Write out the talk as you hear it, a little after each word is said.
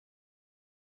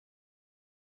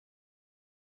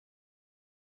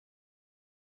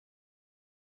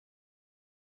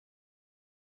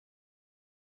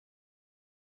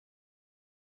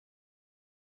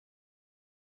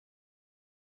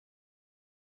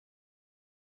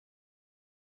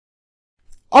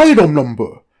Item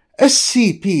Number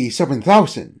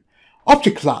SCP-7000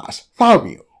 Object Class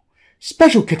Thalmio.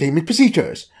 Special Containment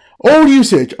Procedures. All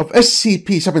usage of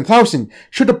SCP-7000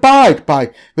 should abide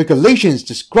by regulations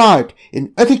described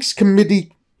in Ethics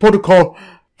Committee Protocol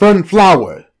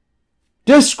Fernflower.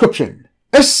 Description: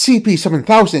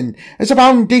 SCP-7000 is a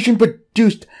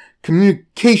Foundation-produced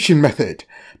communication method.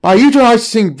 By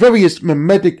utilizing various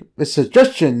memetic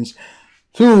suggestions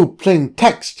through plain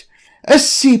text,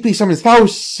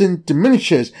 SCP-7000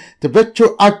 diminishes the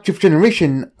retroactive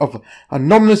generation of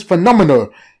anomalous phenomena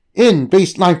in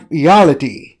baseline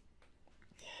reality.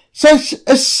 Since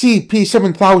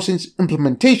SCP-7000's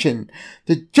implementation,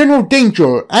 the general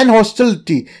danger and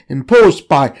hostility imposed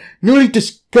by newly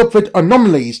discovered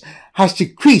anomalies has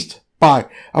decreased by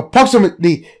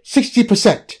approximately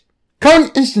 60%.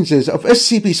 Current instances of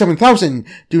SCP-7000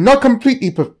 do not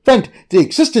completely prevent the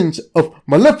existence of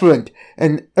malevolent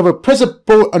and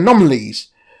irrepressible anomalies,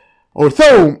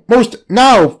 although most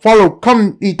now follow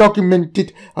commonly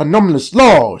documented anomalous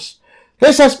laws.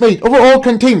 This has made overall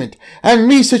containment and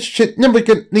research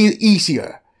significantly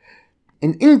easier.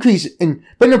 An increase in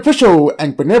beneficial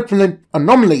and benevolent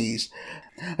anomalies,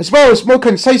 as well as more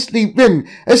concisely written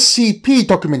SCP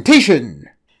documentation.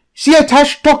 See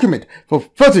attached document for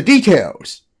further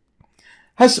details.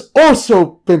 Has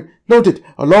also been noted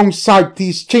alongside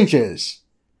these changes.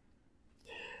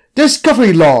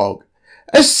 Discovery Log: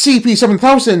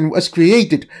 SCP-7000 was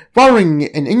created following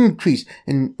an increase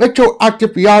in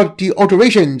retroactive reality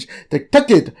alterations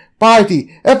detected by the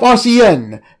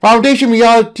FRCN, Foundation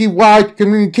Reality-Wide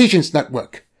Communications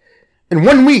Network. In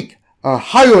 1 week, a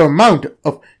higher amount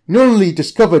of newly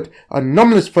discovered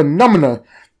anomalous phenomena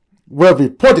were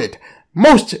reported,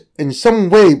 most in some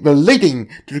way relating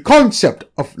to the concept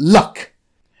of luck.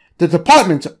 The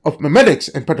Department of Memetics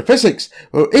and Pataphysics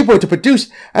were able to produce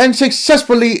and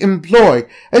successfully employ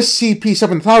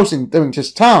SCP-7000 during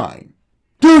this time.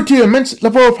 Due to the immense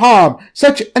level of harm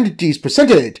such entities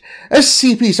presented,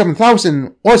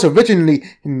 SCP-7000 was originally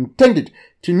intended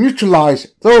to neutralize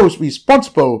those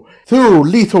responsible through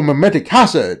lethal memetic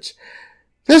hazards.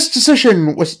 This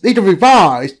decision was later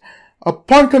revised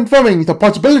upon confirming the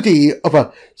possibility of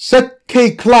a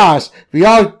ZK-class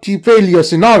reality failure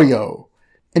scenario.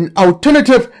 An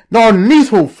alternative,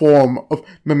 non-lethal form of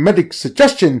memetic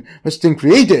suggestion was then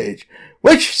created,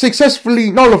 which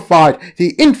successfully nullified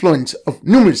the influence of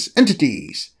numerous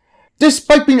entities.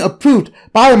 Despite being approved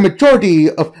by a majority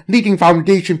of leading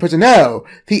Foundation personnel,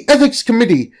 the Ethics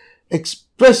Committee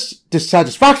expressed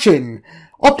dissatisfaction,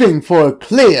 opting for a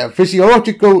clear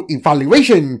physiological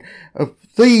evaluation of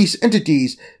these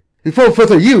entities before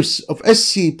further use of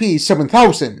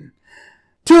SCP-7000.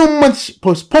 2 months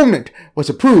postponement was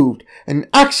approved, and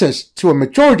access to a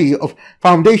majority of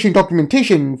Foundation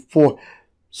documentation for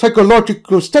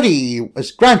psychological study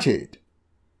was granted.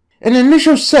 An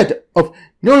initial set of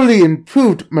newly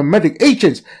improved memetic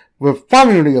agents were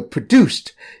finally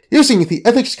produced, using the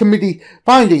Ethics Committee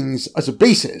findings as a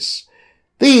basis.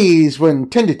 These were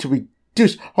intended to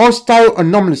reduce hostile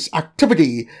anomalous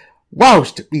activity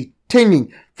whilst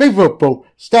retaining favorable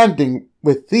standing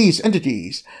with these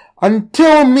entities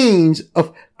until means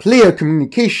of clear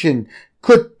communication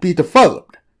could be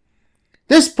developed.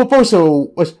 This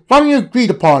proposal was finally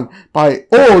agreed upon by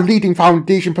all leading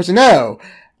Foundation personnel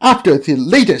after the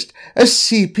latest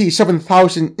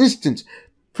SCP-7000 instance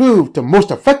proved the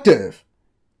most effective.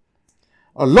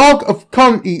 A log of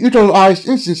currently utilized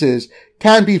instances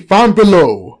can be found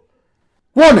below.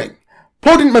 Warning: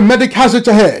 potent memetic hazards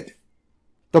ahead.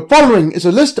 The following is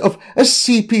a list of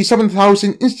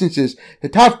SCP-7000 instances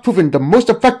that have proven the most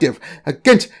effective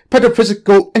against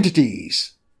petaphysical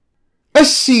entities.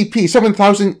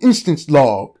 SCP-7000 Instance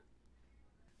Log.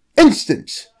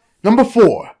 Instance Number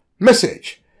 4.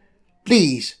 Message: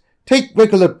 please take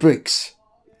regular breaks.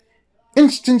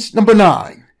 Instance Number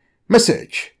 9.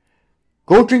 Message: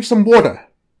 go drink some water.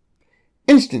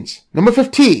 Instance Number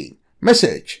 15.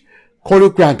 Message: call your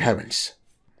grandparents.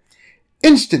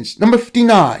 Instance Number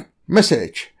 59.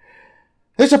 Message: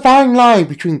 there's a fine line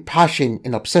between passion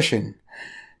and obsession.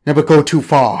 Never go too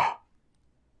far.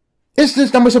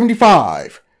 Instance Number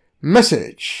 75.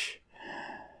 Message: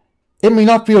 it may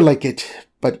not feel like it,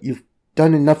 but you've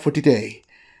done enough for today.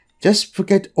 Just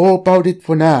forget all about it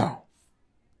for now.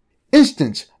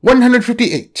 Instance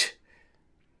 158.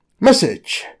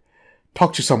 Message: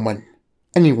 talk to someone.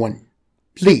 Anyone.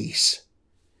 Please.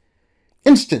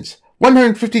 Instance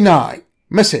 159.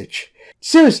 Message: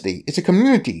 seriously, it's a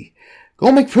community.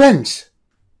 Go make friends.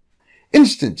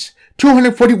 Instance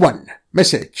 241.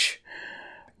 Message: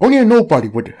 only a nobody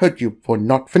would hurt you for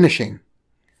not finishing.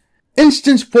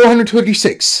 Instance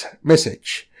 436,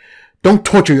 message. Don't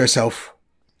torture yourself.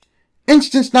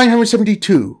 Instance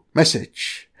 972,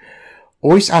 message.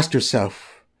 Always ask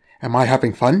yourself, am I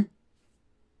having fun?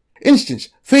 Instance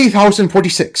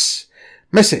 3046,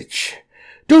 message.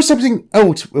 Do something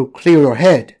else will clear your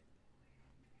head.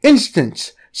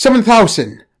 Instance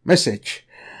 7000, message.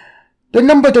 The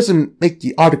number doesn't make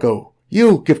the article.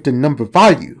 You give the number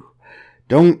value.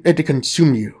 Don't let it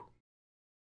consume you.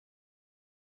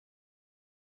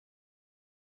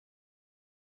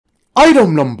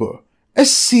 Item number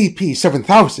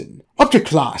SCP-7000. Object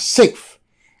class safe.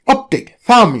 Update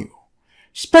FAMU.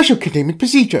 Special containment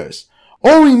procedures.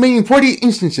 All remaining 40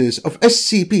 instances of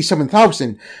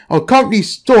SCP-7000 are currently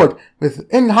stored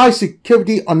within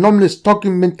high-security anomalous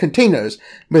document containers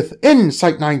within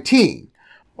Site-19.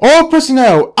 All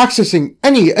personnel accessing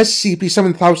any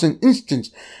SCP-7000 instance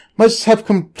must have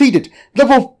completed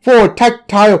Level 4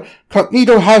 Tactile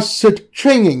Cognitohazard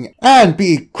training and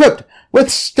be equipped with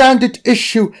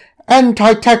standard-issue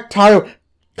anti-tactile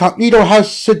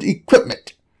cognitohazard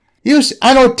equipment. Use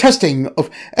annual testing of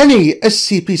any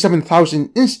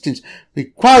SCP-7000 instance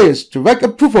requires direct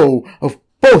approval of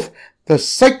both the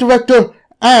Site Director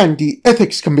and the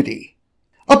Ethics Committee.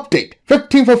 Update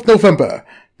 15th of November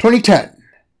 2010.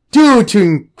 Due to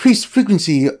increased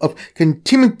frequency of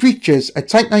containment breaches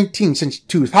at Site-19 since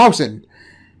 2000,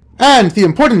 and the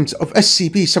importance of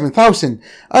SCP-7000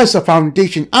 as a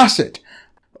Foundation asset,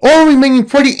 all remaining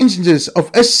 40 instances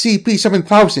of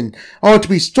SCP-7000 are to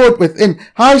be stored within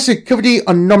high-security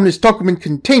anomalous document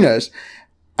containers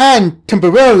and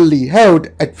temporarily held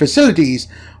at facilities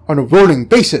on a rolling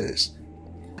basis.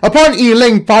 Upon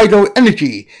Elaying Vital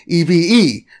Energy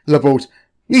 (EVE) levels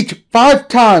reach 5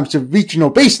 times the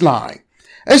regional baseline,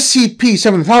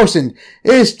 SCP-7000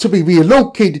 is to be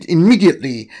relocated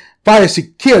immediately via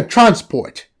secure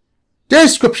transport.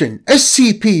 Description: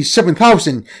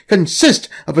 SCP-7000 consists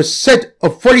of a set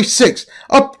of 46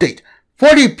 update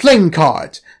 40 playing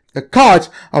cards. The cards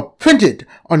are printed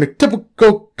on a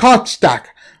typical card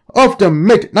stack of the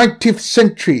mid-19th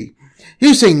century,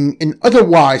 using an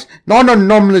otherwise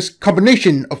non-anomalous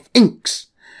combination of inks.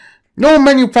 No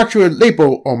manufacturer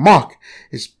label or mark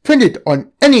is printed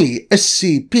on any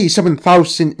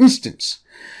SCP-7000 instance.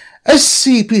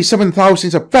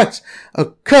 SCP-7000's effects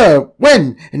occur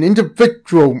when an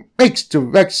individual makes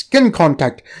direct skin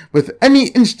contact with any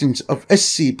instance of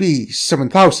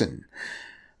SCP-7000.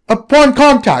 Upon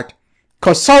contact,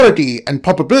 causality and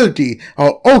probability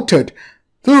are altered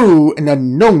through an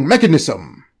unknown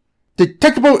mechanism.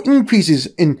 Detectable increases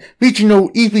in regional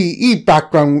EVE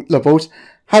background levels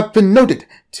have been noted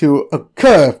to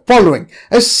occur following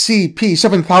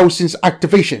SCP-7000's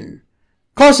activation,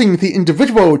 causing the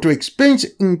individual to experience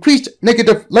increased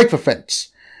negative life events.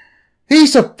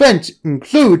 These events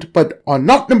include, but are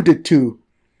not limited to,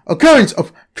 occurrence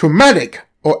of traumatic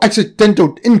or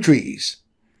accidental injuries,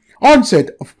 onset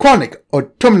of chronic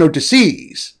or terminal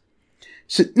disease,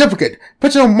 significant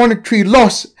personal monetary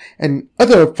loss and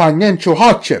other financial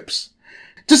hardships,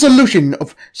 dissolution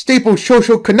of stable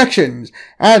social connections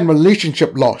and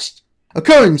relationship loss,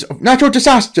 occurrence of natural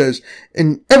disasters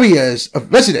in areas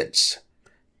of residence,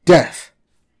 death.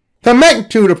 The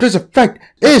magnitude of this effect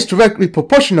is directly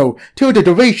proportional to the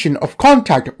duration of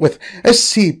contact with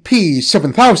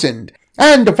SCP-7000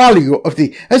 and the value of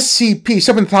the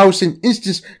SCP-7000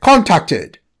 instance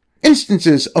contacted.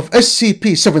 Instances of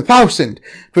SCP-7000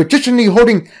 traditionally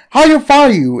holding higher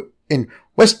value in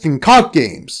Western card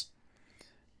games,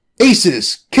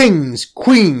 aces, kings,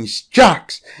 queens,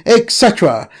 jacks,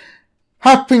 etc.,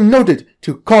 have been noted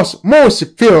to cause more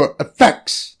severe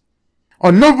effects.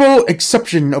 A notable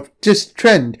exception of this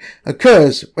trend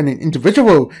occurs when an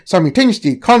individual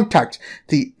simultaneously contacts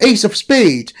the Ace of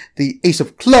Spades, the Ace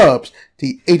of Clubs,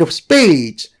 the Eight of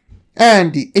Spades,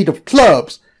 and the Eight of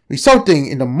Clubs, resulting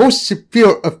in the most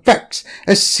severe effects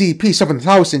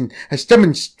SCP-7000 has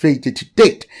demonstrated to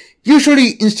date,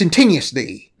 usually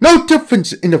instantaneously. No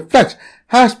difference in effect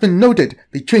has been noted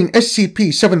between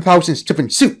SCP-7000's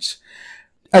different suits.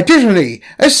 Additionally,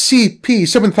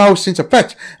 SCP-7000's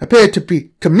effects appear to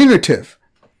be cumulative.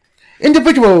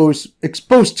 Individuals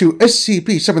exposed to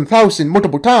SCP-7000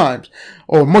 multiple times,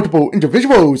 or multiple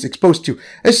individuals exposed to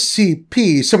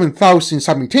SCP-7000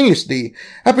 simultaneously,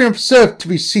 have been observed to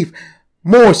receive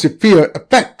more severe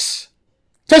effects.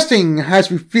 Testing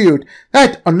has revealed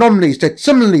that anomalies that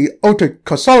similarly altered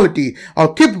causality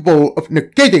are capable of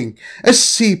negating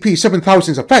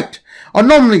SCP-7000's effect.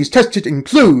 Anomalies tested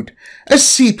include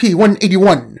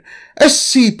SCP-181,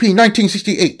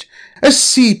 SCP-1968,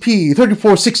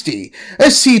 SCP-3460,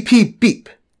 SCP-BEEP,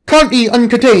 currently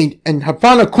uncontained in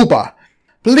Havana, Cuba,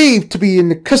 believed to be in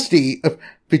the custody of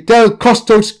Fidel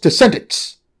Castro's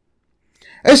descendants.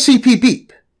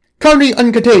 SCP-BEEP, currently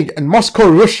uncontained in Moscow,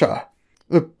 Russia.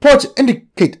 Reports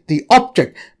indicate the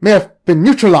object may have been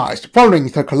neutralized following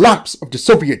the collapse of the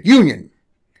Soviet Union.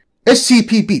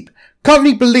 SCP-BEEP,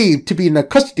 currently believed to be in the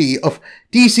custody of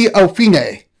D.C.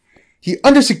 Alfine, the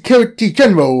Undersecretary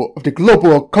General of the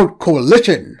Global Occult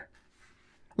Coalition.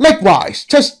 Likewise,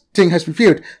 testing has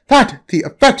revealed that the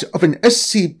effects of an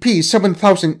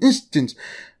SCP-7000 instance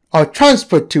are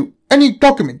transferred to any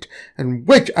document in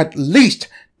which at least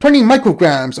 20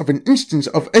 micrograms of an instance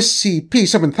of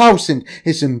SCP-7000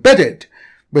 is embedded,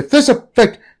 with this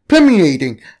effect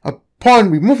permeating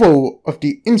upon removal of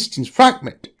the instance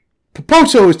fragment.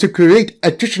 Proposals to create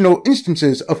additional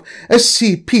instances of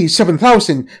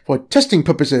SCP-7000 for testing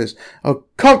purposes are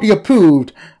currently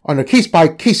approved on a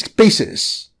case-by-case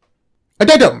basis.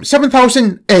 Addendum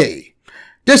 7000-A.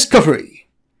 Discovery.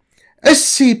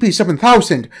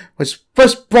 SCP-7000 was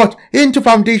first brought into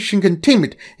Foundation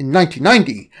containment in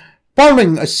 1990,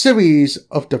 following a series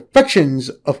of defections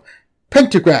of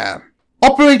Pentagram,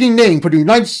 operating name for the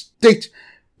United States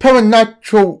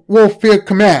Paranatural Warfare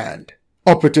Command,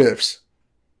 operatives.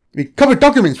 Recovered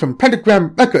documents from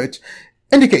Pentagram records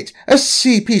indicate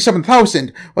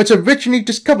SCP-7000 was originally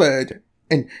discovered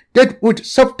in Deadwood,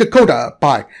 South Dakota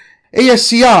by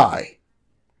ASCI,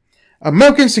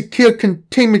 American Secure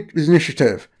Containment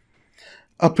Initiative,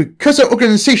 a precursor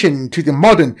organization to the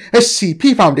modern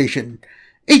SCP Foundation.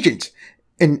 Agents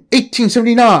in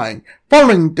 1879,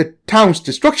 following the town's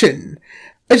destruction.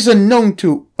 It is unknown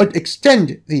to what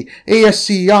extent the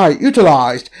ASCI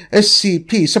utilized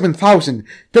SCP-7000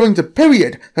 during the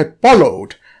period that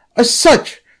followed. As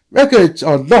such, records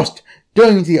are lost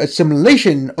during the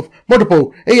assimilation of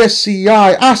multiple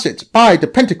ASCI assets by the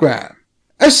Pentagram.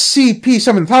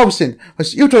 SCP-7000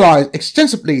 was utilized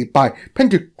extensively by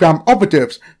Pentagram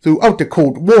operatives throughout the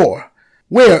Cold War,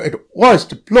 where it was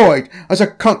deployed as a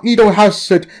cognito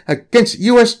hazard against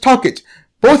U.S. targets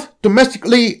both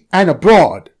domestically and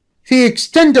abroad. The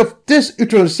extent of this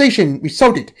utilization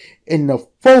resulted in the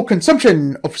full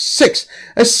consumption of 6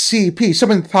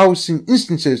 SCP-7000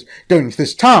 instances during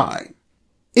this time.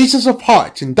 Aces of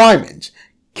Hearts and Diamonds,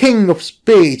 King of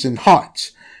Spades and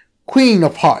Hearts, Queen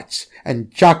of Hearts,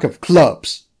 and Jack of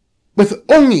Clubs, with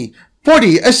only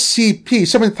 40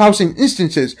 SCP-7000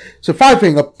 instances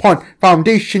surviving upon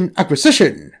Foundation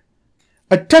acquisition.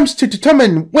 Attempts to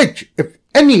determine which, if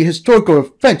any, historical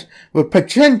events were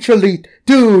potentially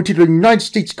due to the United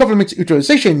States government's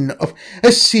utilization of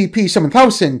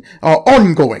SCP-7000 are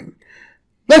ongoing.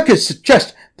 Records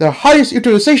suggest the highest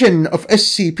utilization of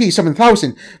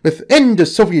SCP-7000 within the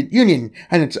Soviet Union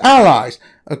and its allies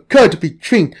occurred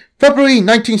between February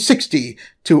 1960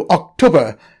 to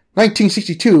October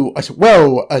 1962, as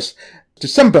well as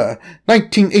December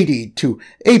 1980 to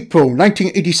April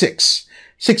 1986.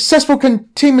 Successful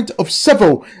containment of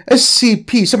several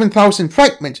SCP-7000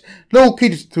 fragments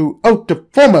located throughout the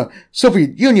former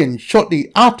Soviet Union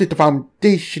shortly after the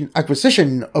Foundation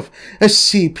acquisition of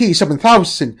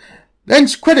SCP-7000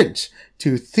 lends credence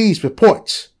to these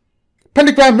reports.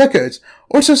 Pentagram records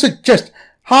also suggest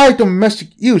high domestic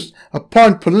use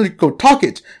upon political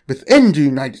targets within the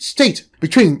United States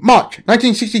between March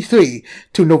 1963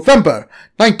 to November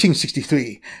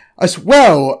 1963, as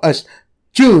well as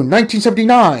June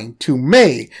 1979 to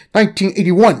May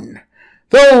 1981,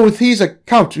 though these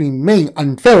accounts remain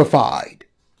unverified.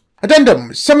 Addendum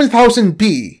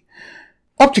 7000-B.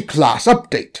 Object Class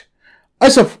Update.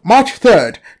 As of March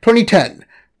 3, 2010,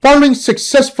 following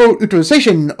successful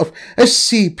utilization of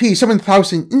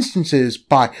SCP-7000 instances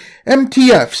by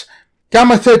MTFs,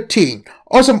 Gamma-13,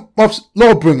 Asimov's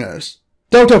Lawbringers,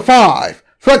 Delta-5,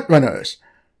 Frontrunners,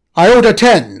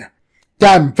 Iota-10,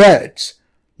 Damn Veds,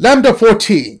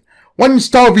 Lambda-14,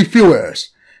 One-Star Reviewers,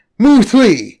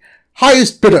 Mu-3,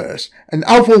 Highest Bidders, and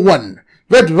Alpha-1,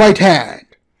 Red Right Hand.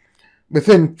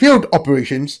 Within field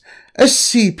operations,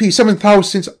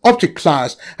 SCP-7000's object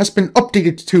class has been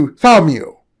updated to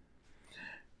Thalmu.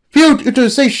 Field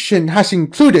utilization has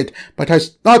included, but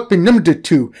has not been limited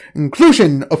to,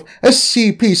 inclusion of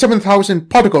SCP-7000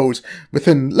 particles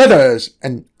within letters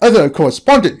and other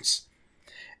correspondence.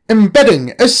 Embedding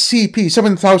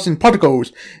SCP-7000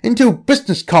 particles into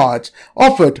business cards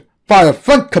offered via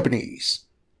front companies.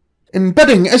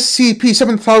 Embedding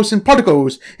SCP-7000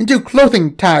 particles into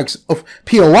clothing tags of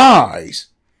POIs.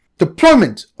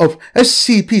 Deployment of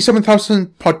SCP-7000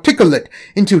 particulate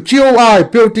into GOI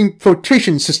building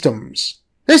filtration systems.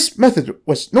 This method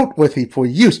was noteworthy for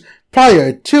use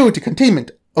prior to the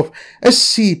containment of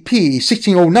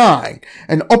SCP-1609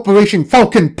 and Operation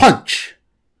Falcon Punch.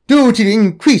 Due to the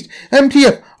increased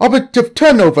MTF operative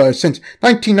turnover since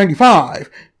 1995,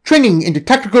 training in the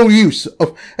tactical use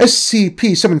of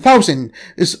SCP-7000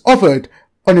 is offered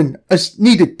on an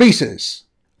as-needed basis.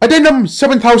 Addendum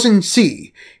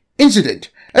 7000-C Incident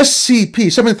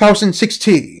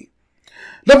SCP-7006-T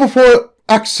Level 4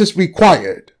 Access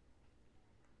required.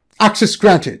 Access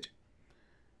granted.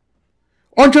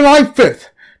 On July 5th,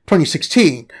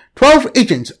 2016, 12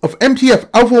 agents of MTF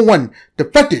Alpha-1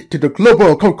 defected to the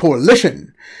Global Occult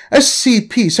Coalition.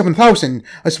 SCP-7000,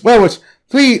 as well as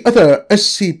 3 other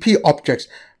SCP objects,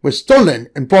 were stolen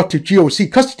and brought to GOC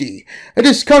custody. It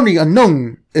is currently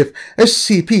unknown if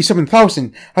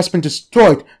SCP-7000 has been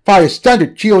destroyed via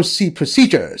standard GOC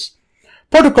procedures.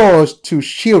 Protocols to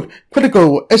shield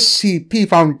critical SCP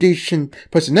Foundation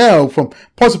personnel from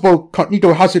possible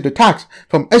cognito hazard attacks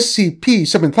from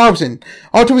SCP-7000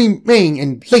 are to remain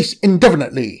in place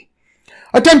indefinitely.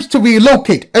 Attempts to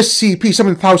relocate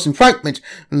SCP-7000 fragments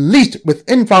released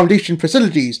within Foundation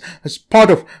facilities as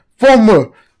part of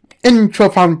former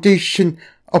intra-Foundation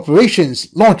operations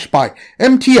launched by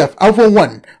MTF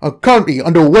Alpha-1 are currently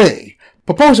underway.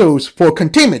 Proposals for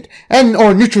containment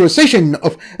and/or neutralization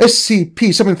of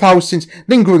SCP-7000's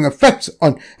lingering effects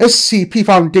on SCP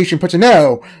Foundation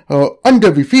personnel are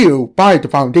under review by the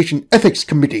Foundation Ethics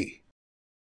Committee.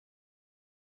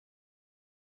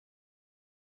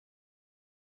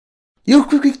 You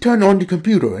quickly turn on the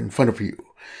computer in front of you,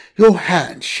 your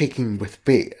hands shaking with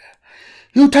fear.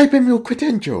 You type in your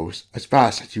credentials as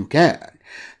fast as you can.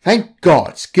 Thank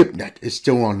God SkipNet is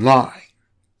still online.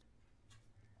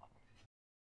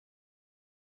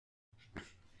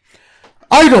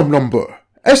 Item Number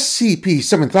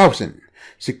SCP-7000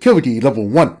 Security Level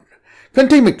 1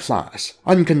 Containment Class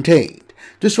Uncontained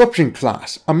Disruption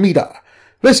Class Amida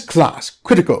Risk Class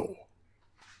Critical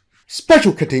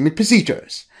Special Containment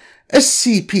Procedures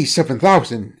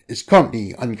SCP-7000 is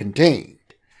currently uncontained.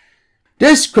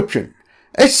 Description: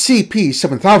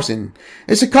 SCP-7000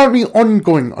 is a currently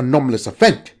ongoing anomalous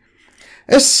event.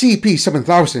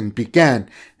 SCP-7000 began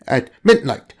at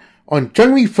midnight on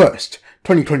January 1st,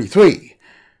 2023,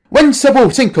 when several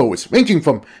sinkholes ranging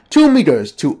from 2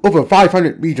 meters to over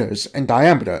 500 meters in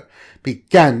diameter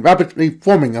began rapidly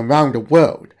forming around the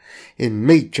world in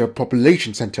major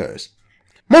population centers,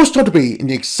 most notably in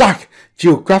the exact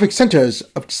geographic centers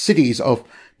of the cities of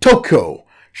Tokyo,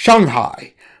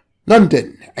 Shanghai,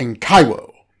 London, and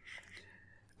Cairo.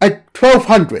 At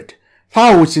 1200,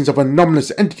 thousands of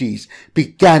anomalous entities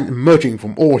began emerging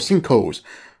from all sinkholes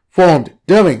formed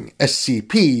during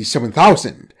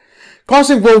SCP-7000,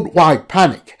 causing worldwide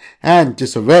panic and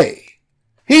disarray.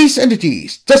 These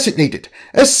entities, designated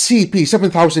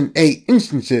SCP-7000-A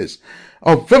instances,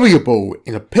 are variable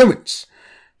in appearance,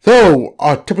 though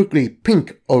are typically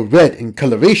pink or red in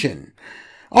coloration,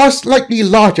 are slightly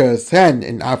larger than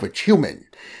an average human,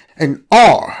 and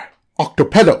are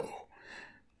octopedal.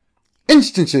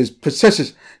 Instances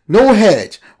possesses no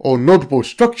heads or notable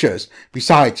structures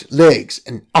besides legs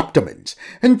and abdomens,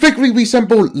 and vaguely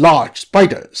resemble large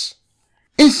spiders.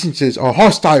 Instances are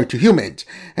hostile to humans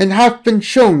and have been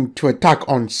shown to attack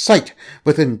on sight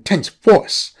with intense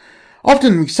force,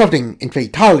 often resulting in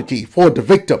fatality for the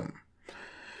victim.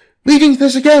 Reading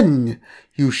this again,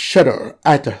 you shudder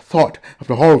at the thought of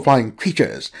the horrifying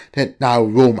creatures that now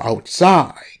roam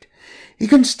outside. You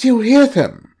can still hear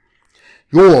them.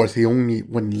 You're the only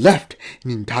one left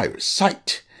in the entire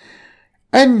site.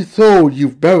 And though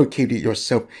you've barricaded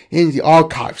yourself in the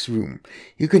archives room,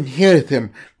 you can hear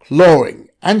them clawing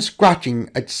and scratching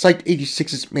at Site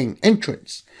 86's main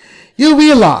entrance. You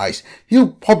realize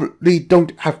you probably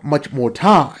don't have much more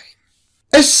time.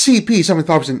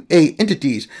 SCP-7000-A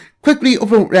entities quickly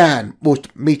overran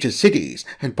most major cities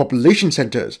and population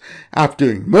centers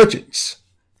after emergence,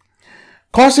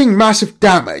 causing massive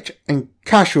damage and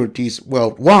casualties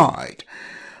worldwide.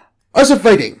 As of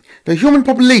writing, the human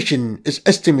population is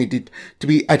estimated to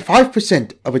be at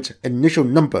 5% of its initial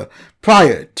number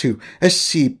prior to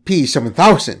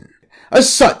SCP-7000.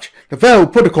 As such, the Veil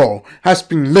Protocol has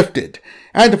been lifted,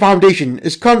 and the Foundation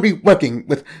is currently working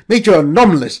with major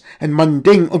anomalous and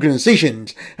mundane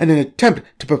organizations in an attempt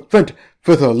to prevent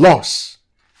further loss.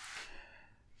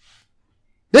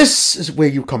 This is where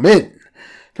you come in.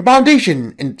 The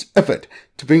Foundation, in its effort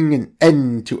to bring an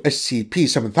end to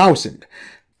SCP-7000,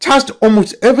 tasked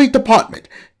almost every department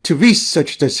to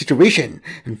research the situation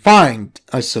and find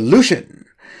a solution.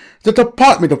 The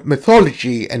Department of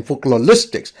Mythology and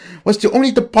Folkloristics was the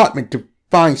only department to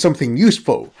find something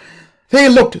useful. They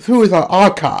looked through the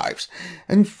archives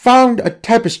and found a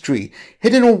tapestry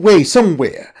hidden away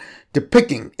somewhere,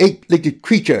 depicting 8-legged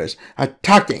creatures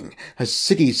attacking a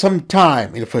city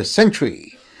sometime in the 1st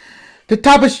century. The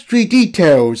tapestry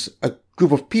details a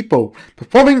group of people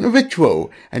performing a ritual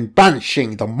and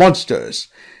banishing the monsters.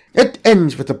 It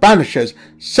ends with the banishers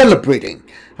celebrating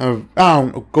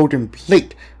around a golden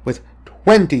plate with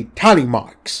 20 tally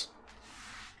marks.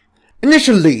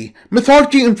 Initially,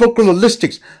 mythology and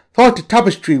folkloristics thought the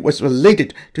tapestry was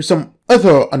related to some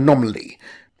other anomaly,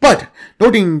 but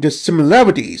noting the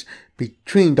similarities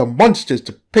between the monsters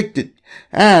depicted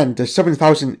and the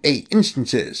 7008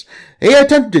 instances, they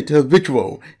attempted the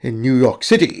ritual in New York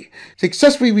City,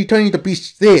 successfully returning the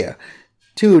beasts there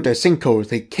to the sinkhole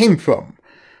they came from,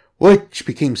 which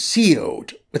became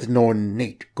sealed with an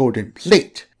ornate golden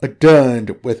plate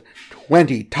adorned with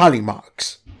 20 tally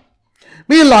marks.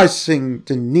 Realizing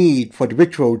the need for the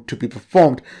ritual to be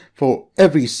performed for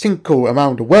every sinkhole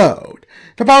around the world,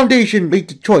 the Foundation made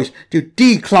the choice to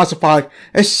declassify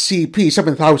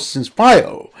SCP-7000's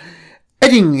file,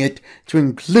 editing it to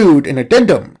include an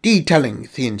addendum detailing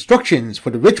the instructions for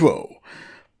the ritual.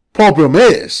 Problem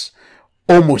is,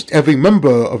 almost every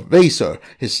member of Racer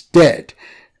is dead,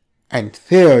 and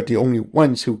they're the only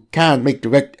ones who can make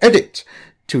direct edits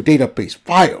to database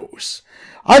files.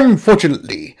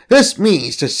 Unfortunately, this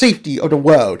means the safety of the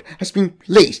world has been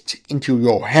placed into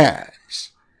your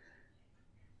hands.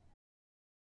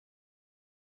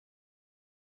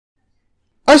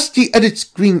 As the edit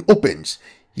screen opens,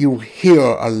 you hear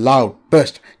a loud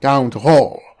burst down the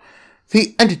hall.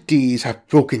 The entities have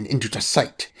broken into the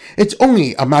site. It's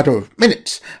only a matter of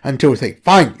minutes until they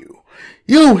find you.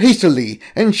 You hastily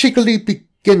and shakily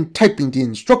begin typing the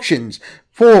instructions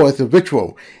for the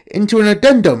ritual into an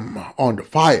addendum on the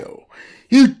file.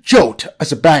 You jolt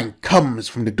as a bang comes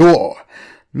from the door,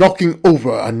 knocking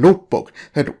over a notebook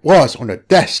that was on the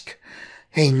desk.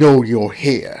 They know you're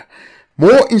here.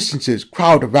 More instances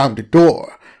crowd around the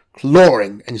door,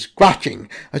 clawing and scratching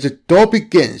as the door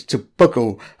begins to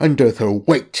buckle under their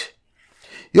weight.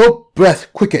 Your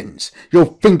breath quickens,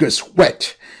 your fingers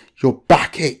sweat, your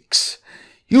back aches.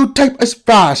 You type as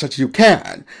fast as you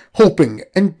can, hoping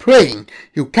and praying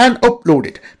you can upload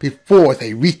it before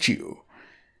they reach you.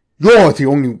 You're the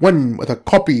only one with a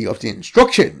copy of the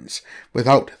instructions.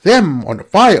 Without them on the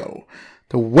file,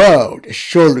 the world is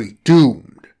surely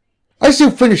doomed. As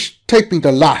you finish typing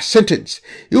the last sentence,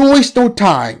 you waste no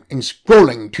time in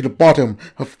scrolling to the bottom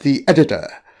of the editor.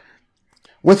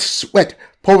 With sweat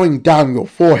pouring down your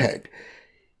forehead,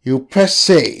 you press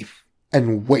save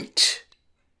and wait.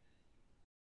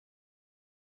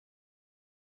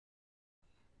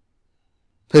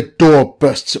 The door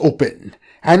bursts open,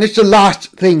 and it's the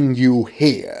last thing you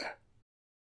hear.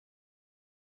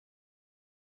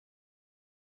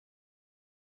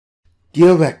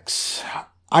 Dear X,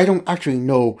 I don't actually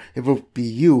know if it'll be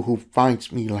you who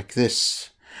finds me like this.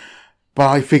 But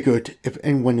I figured if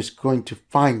anyone is going to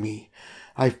find me,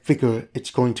 I figure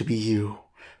it's going to be you.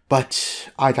 But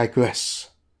I digress.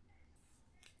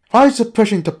 Fire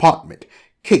Suppression Department,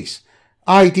 Case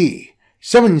ID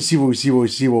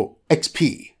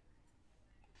 7000XP.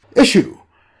 Issue: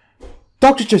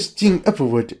 Dr. Justine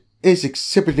Everwood is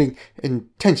exhibiting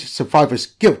intense survivor's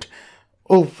guilt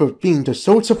over being the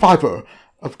sole survivor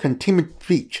of Containment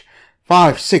Breach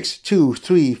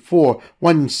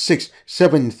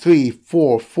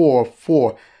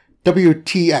 5623416734444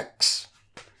 WTX.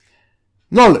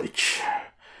 Knowledge: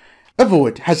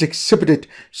 Everwood has exhibited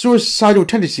suicidal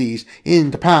tendencies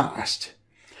in the past,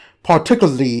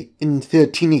 particularly in their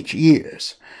teenage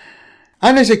years,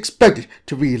 and is expected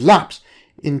to relapse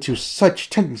into such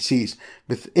tendencies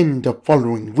within the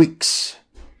following weeks.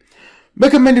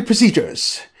 Recommended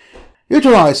procedures: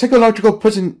 utilize psychological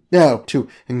personnel to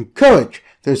encourage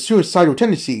their suicidal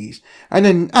tendencies and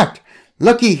enact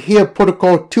Lucky Here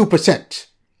Protocol 2%.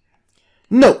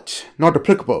 Note, not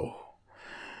applicable.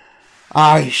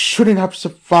 I shouldn't have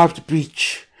survived the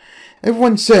breach.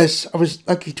 Everyone says I was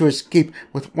lucky to escape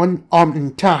with one arm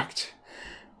intact,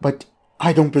 but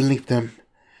I don't believe them.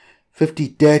 50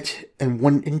 dead and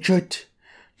 1 injured?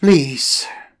 Please.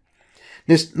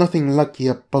 There's nothing lucky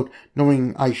about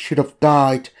knowing I should have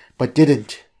died, but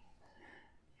didn't.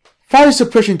 Fire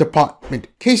Suppression Department,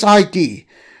 Case ID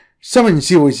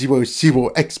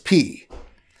 7000XP.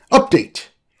 Update: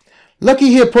 Lucky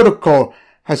Here Protocol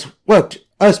has worked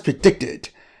as predicted.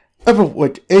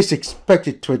 Everwood is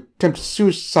expected to attempt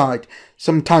suicide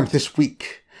sometime this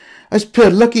week. As per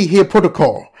Lucky Here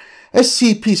Protocol,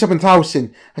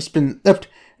 SCP-7000 has been left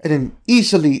at an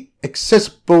easily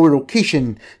accessible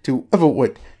location to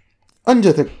Everwood,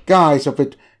 under the guise of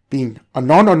it being a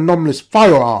non-anomalous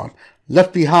firearm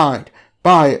left behind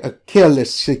by a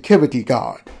careless security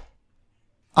guard.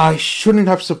 I shouldn't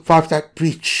have survived that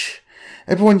breach.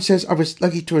 Everyone says I was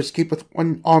lucky to escape with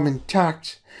one arm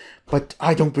intact, but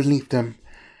I don't believe them.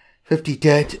 50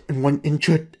 dead and 1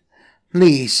 injured.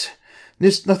 Please,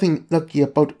 there's nothing lucky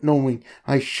about knowing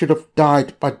I should have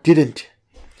died but didn't.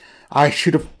 I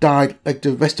should have died like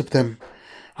the rest of them.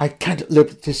 I can't live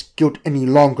with this guilt any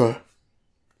longer.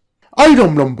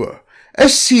 Item number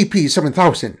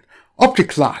SCP-7000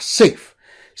 Object Class Safe.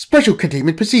 Special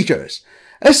Containment Procedures.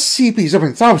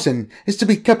 SCP-7000 is to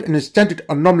be kept in a standard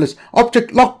anomalous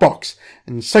object lockbox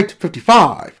in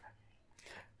Site-55.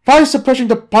 Fire Suppression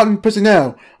Department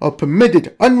personnel are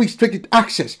permitted unrestricted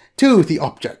access to the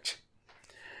object.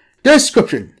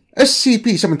 Description: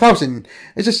 SCP-7000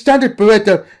 is a standard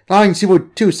Beretta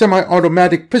 902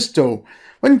 semi-automatic pistol.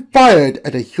 When fired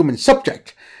at a human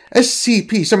subject,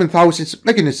 SCP-7000's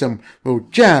mechanism will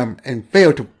jam and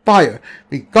fail to fire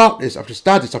regardless of the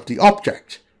status of the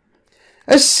object.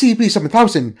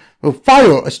 SCP-7000 will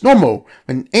fire as normal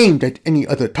when aimed at any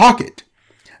other target.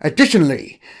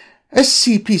 Additionally,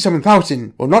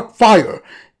 SCP-7000 will not fire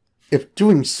if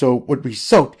doing so would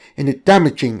result in it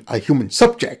damaging a human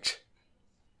subject.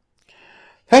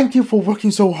 Thank you for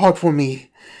working so hard for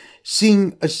me.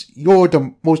 Seeing as you're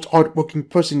the most hard-working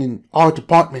person in our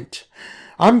department,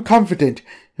 I'm confident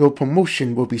your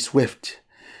promotion will be swift.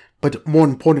 But more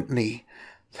importantly,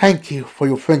 thank you for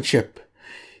your friendship.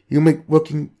 You make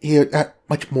working here that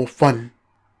much more fun.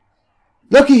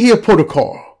 Lucky Here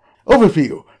Protocol.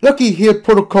 Overview. Lucky Here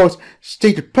Protocol's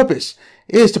stated purpose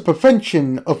is the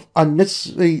prevention of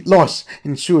unnecessary loss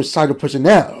in suicidal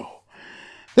personnel.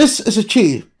 This is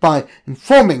achieved by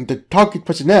informing the target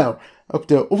personnel of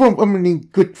their overwhelmingly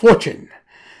good fortune.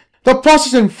 The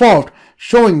process involved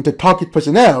showing the target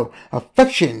personnel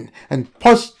affection and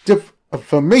positive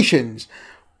affirmations,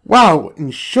 while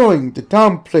ensuring to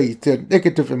downplay their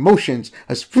negative emotions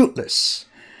as fruitless.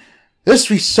 This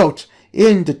results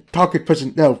in the target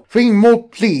personnel feeling more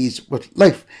pleased with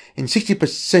life in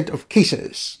 60% of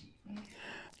cases.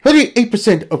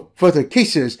 38% of further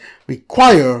cases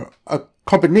require a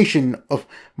combination of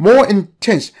more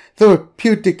intense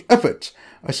therapeutic efforts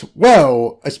as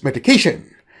well as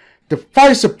medication. The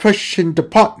Fire Suppression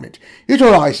Department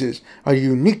utilizes a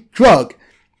unique drug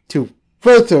to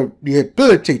further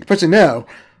rehabilitate personnel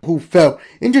who fell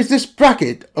into this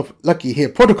bracket of Lucky Here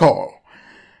Protocol.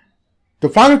 The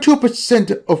final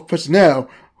 2% of personnel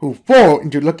who fall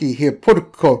into Lucky Here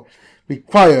Protocol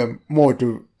require more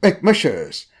direct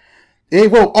measures. They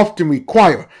will often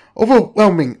require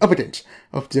overwhelming evidence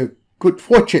of their good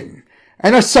fortune,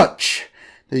 and as such,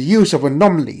 the use of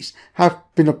anomalies have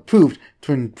been approved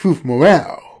to improve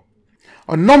morale.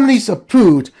 Anomalies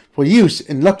approved for use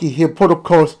in Lucky Here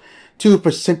Protocol's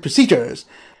 2% procedures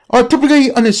are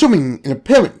typically unassuming in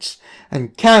appearance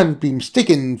and can be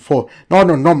mistaken for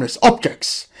non-anomalous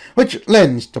objects, which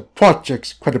lends the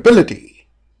project's credibility.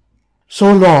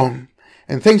 So long,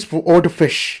 and thanks for all the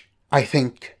fish, I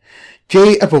think.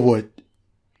 J. Everwood.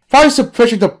 Fire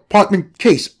Suppression Department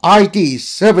Case ID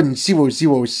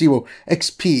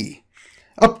 7000XP.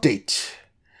 Update.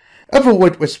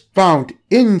 Everwood was found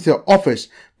in the office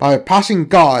by a passing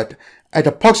guard at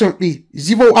approximately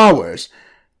 0 hours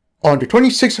on the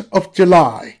 26th of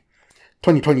July,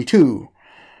 2022,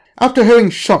 after hearing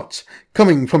shots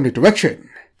coming from the direction.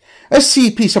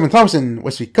 SCP-7000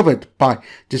 was recovered by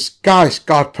disguised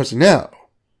guard personnel.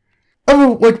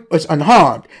 Everwood was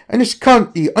unharmed and is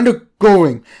currently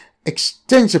undergoing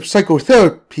extensive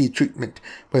psychotherapy treatment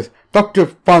with Dr.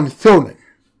 Von Tholen.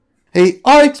 They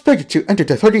are expected to enter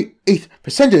the 38th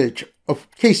percentage of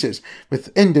cases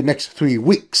within the next 3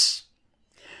 weeks.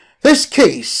 This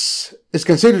case is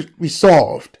considered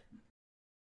resolved.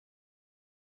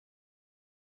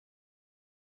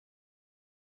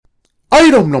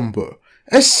 Item number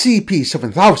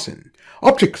SCP-7000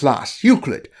 Object Class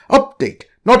Euclid Update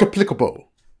Not applicable.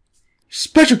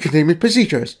 Special Containment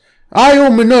Procedures.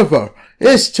 IO Minerva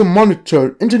is to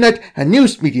monitor internet and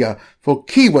news media for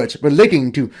keywords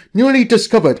relating to newly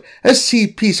discovered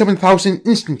SCP-7000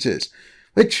 instances,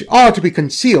 which are to be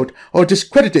concealed or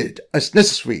discredited as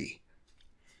necessary.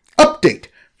 Update.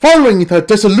 Following the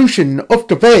dissolution of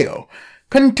the Veil,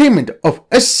 containment of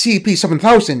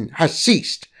SCP-7000 has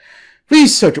ceased.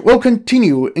 Research will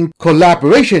continue in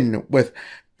collaboration with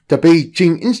the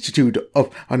Beijing Institute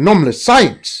of Anomalous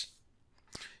Science.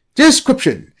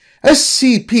 Description: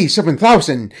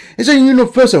 SCP-7000 is a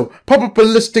universal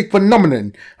probabilistic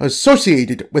phenomenon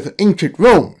associated with ancient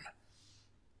Rome.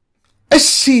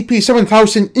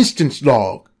 SCP-7000 Instance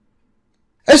Log.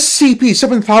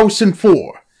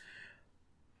 SCP-7004.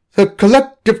 The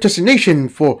collective destination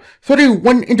for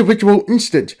 31 individual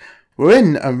instances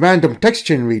wherein a random text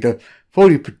generator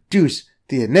fully produced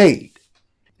the Aeneid,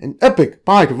 an epic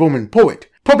by the Roman poet,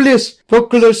 Publius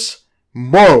Proclus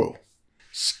Moro.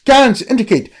 Scans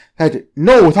indicate that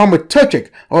no thaumaturgic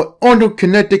or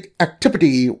ontokinetic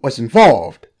activity was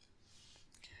involved.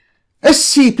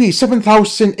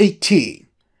 SCP-7018,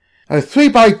 a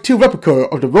 3x2 replica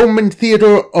of the Roman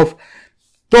theater of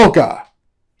Doga,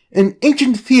 an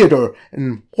ancient theater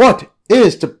in what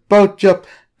is the Belgian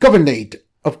Governorate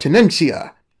of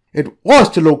Tenencia. It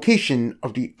was the location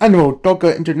of the annual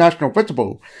Doga International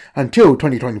Festival until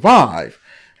 2025,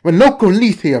 when local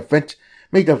lethal events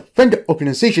made the event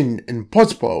organization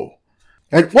impossible.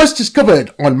 It was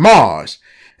discovered on Mars.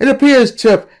 It appears to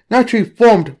have naturally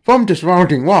formed from the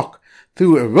surrounding rock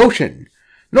through erosion.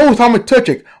 No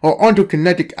thaumaturgic or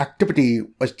ontokinetic activity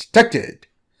was detected.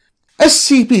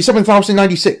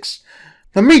 SCP-7096,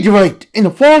 the meteorite in the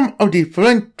form of the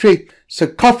Firenze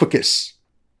sarcophagus,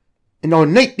 an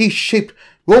ornately shaped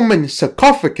Roman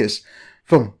sarcophagus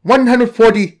from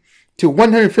 140 to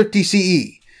 150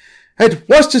 CE. It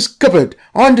was discovered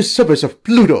on the surface of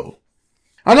Pluto.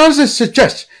 Analysis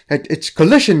suggests that its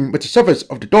collision with the surface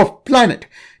of the dwarf planet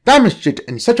damaged it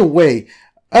in such a way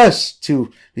as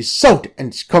to result in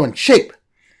its current shape.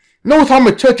 No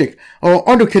thaumaturgic or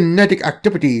ontokinetic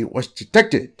activity was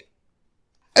detected.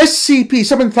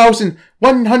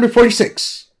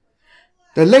 SCP-7146,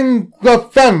 the lingua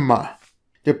franca,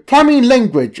 the primary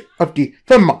language of the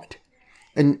Fermat,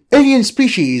 an alien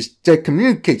species that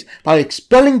communicates by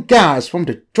expelling gas from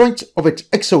the joints of its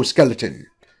exoskeleton.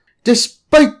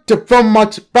 Despite the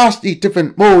Fermat's vastly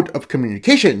different mode of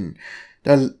communication,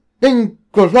 the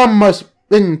lingua franca's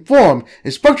written form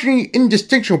is functionally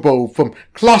indistinguishable from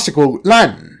classical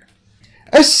Latin.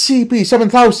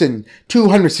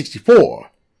 SCP-7264,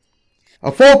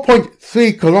 a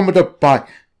 4.3 km by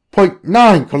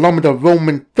 0.9 km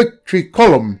Roman victory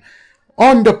column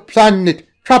on the planet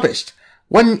Trappist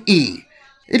 1E.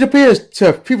 It appears to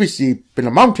have previously been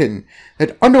a mountain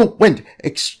that underwent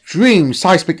extreme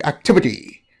seismic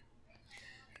activity.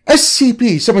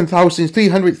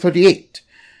 SCP-7338,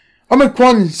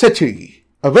 Omicron Ceti,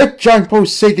 a red giant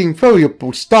pulsating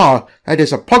variable star that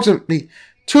is approximately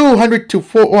 200 to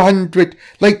 400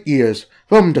 light-years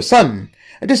from the Sun.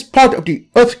 It is part of the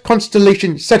Earth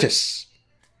constellation Cetus.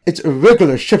 Its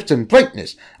irregular shifts in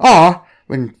brightness are,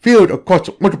 when viewed across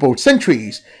multiple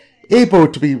centuries, able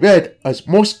to be read as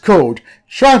Morse code,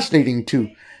 translating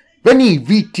to Veni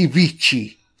Vidi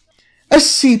Vici.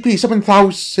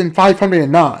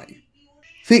 SCP-7509,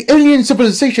 the alien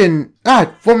civilization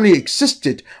that formerly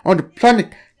existed on the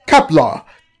planet Kepler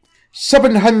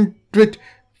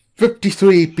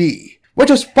 753b, which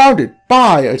was founded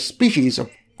by a species of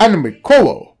animate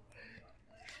coral.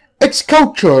 Its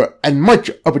culture and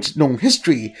much of its known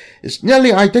history is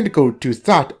nearly identical to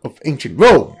that of ancient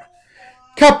Rome.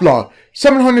 Kepler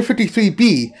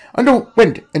 753b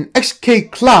underwent an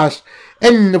XK-class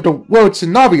end-of-the-world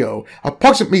scenario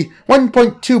approximately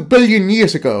 1.2 billion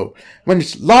years ago, when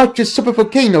its largest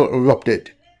supervolcano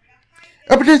erupted.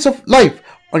 Evidence of life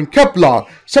on Kepler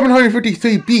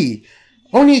 753b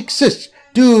only exists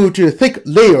due to the thick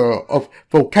layer of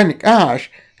volcanic ash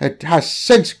that has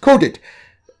since coated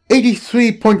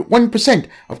 83.1%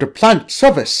 of the planet's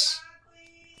surface.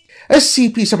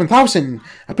 SCP-7000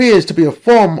 appears to be a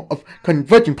form of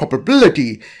convergent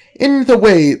probability in the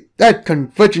way that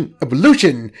convergent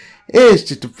evolution is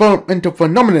the developmental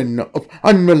phenomenon of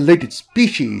unrelated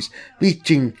species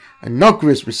reaching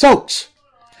analogous results.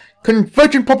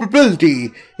 Convergent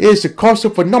probability is the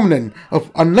causal phenomenon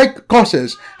of unlike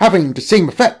causes having the same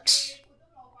effects.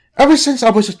 Ever since I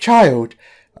was a child,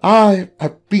 I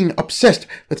have been obsessed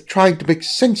with trying to make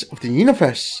sense of the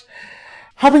universe.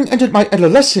 Having entered my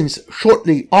adolescence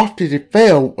shortly after the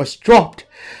veil was dropped,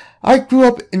 I grew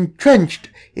up entrenched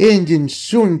in the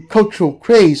ensuing cultural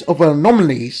craze over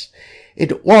anomalies.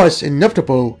 It was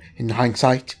inevitable, in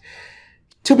hindsight,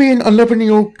 to be an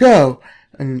 11-year-old girl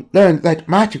and learn that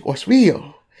magic was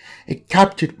real. It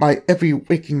captured my every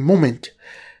waking moment.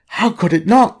 How could it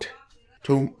not?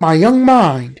 To my young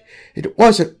mind, it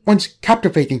was at once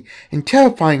captivating and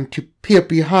terrifying to peer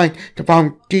behind the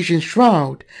Foundation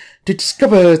shroud, to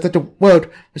discover that the world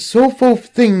was so full of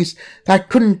things that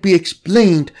couldn't be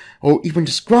explained or even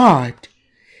described.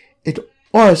 It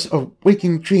was a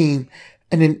waking dream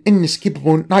and an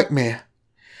inescapable nightmare.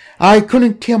 I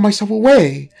couldn't tear myself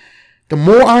away. The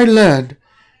more I learned,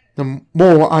 the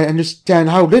more I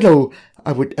understand how little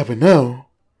I would ever know.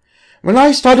 When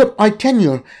I started my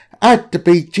tenure at the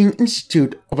Beijing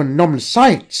Institute of Anomalous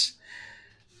Science,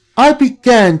 I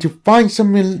began to find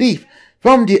some relief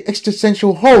from the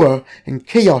existential horror and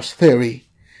chaos theory.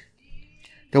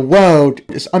 The world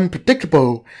is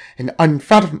unpredictable and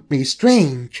unfathomably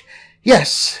strange.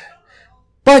 Yes,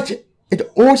 but it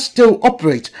all still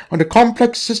operates on the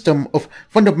complex system of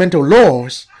fundamental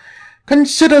laws.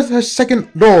 Consider the second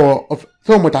law of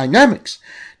thermodynamics.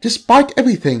 Despite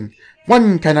everything,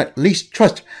 one can at least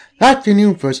trust that the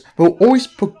universe will always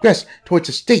progress towards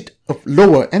a state of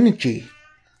lower energy.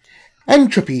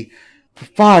 Entropy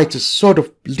provides a sort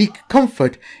of bleak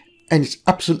comfort and its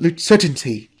absolute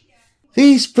certainty.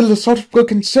 These philosophical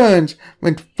concerns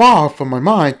went far from my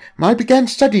mind when I began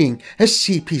studying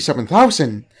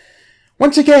SCP-7000.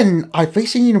 Once again, I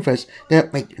faced a universe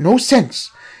that made no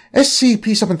sense.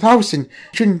 SCP-7000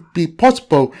 shouldn't be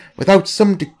possible without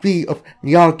some degree of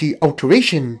reality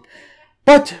alteration.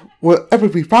 But wherever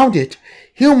we found it,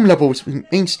 helium levels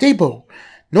remained stable.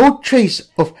 No trace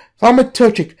of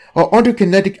thaumaturgic or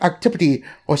ontokinetic activity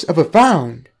was ever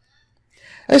found.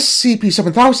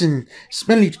 SCP-7000 is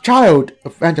merely the child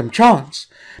of random chance,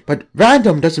 but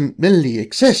random doesn't merely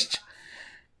exist.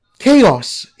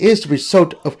 Chaos is the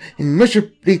result of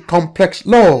immeasurably complex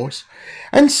laws,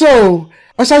 and so,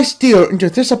 as I steer into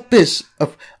this abyss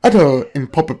of utter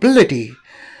improbability,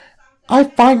 I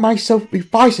find myself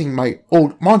revising my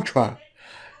old mantra.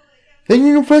 The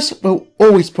universe will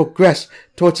always progress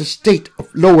towards a state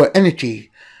of lower energy.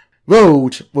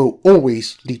 Roads will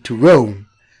always lead to Rome.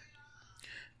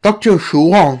 Dr. Shu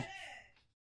Wang.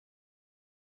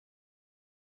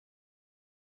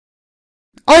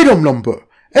 Item Number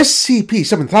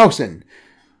SCP-7000.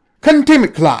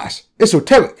 Containment Class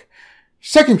Esoteric.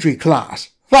 Secondary Class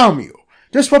Thermal.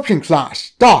 Disruption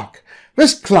Class Dark.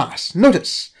 Risk Class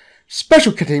Notice.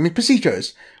 Special containment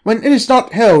procedures. When it is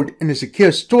not held in a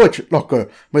secure storage locker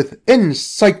within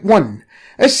Site-1,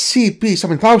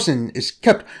 SCP-7000 is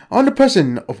kept on the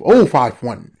person of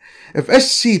 051. If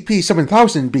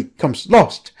SCP-7000 becomes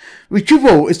lost,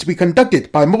 retrieval is to be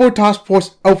conducted by Mobile Task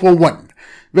Force Alpha-1,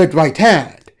 Red Right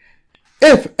Hand.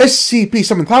 If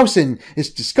SCP-7000 is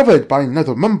discovered by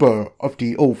another member of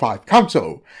the 05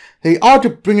 Council, they are to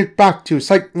bring it back to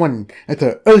Site-1 at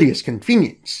their earliest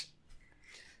convenience.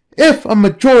 If a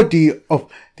majority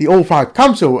of the 05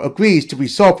 Council agrees to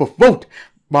resolve a vote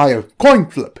by a coin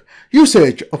flip,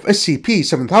 usage of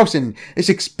SCP-7000 is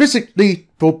explicitly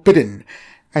forbidden,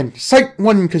 and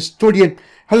Site-1 Custodian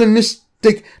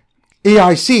Hellenistic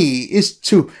AIC is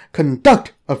to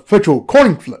conduct a virtual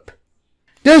coin flip.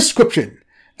 Description: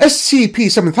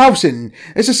 SCP-7000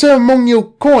 is a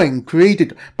ceremonial coin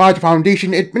created by the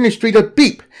Foundation Administrator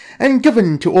Beep and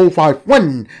given to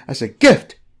 051 as a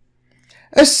gift.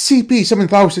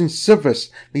 SCP-7000's surface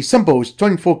resembles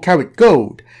 24-karat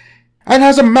gold and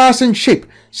has a mass and shape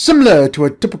similar to a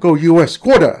typical US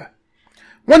quarter.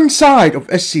 One side of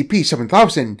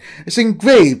SCP-7000 is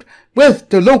engraved with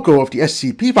the logo of the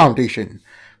SCP Foundation,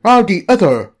 while the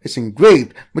other is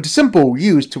engraved with the symbol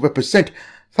used to represent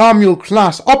thermal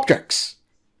class objects.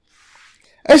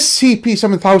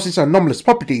 SCP-7000's anomalous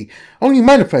property only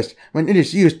manifests when it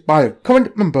is used by a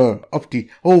current member of the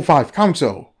 05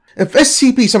 Council. If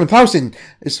SCP-7000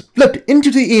 is flipped into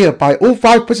the air by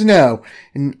 05 personnel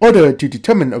in order to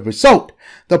determine a result,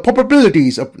 the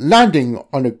probabilities of landing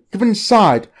on a given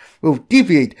side will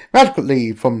deviate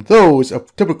radically from those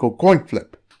of typical coin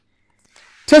flip.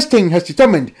 Testing has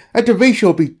determined that the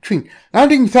ratio between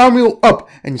landing thermal up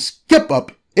and skip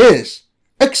up is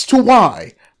x to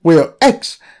y, where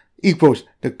x equals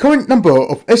the current number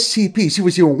of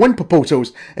SCP-001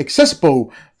 proposals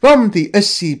accessible from the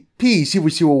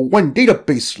SCP-001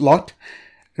 database slot,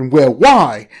 and where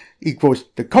y equals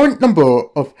the current number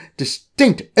of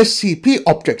distinct SCP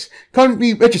objects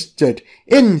currently registered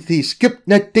in the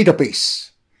SkipNet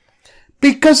database.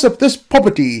 Because of this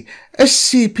property,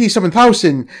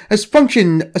 SCP-7000 has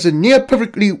functioned as a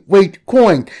near-perfectly weighed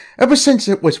coin ever since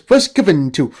it was first given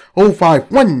to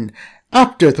 051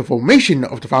 after the formation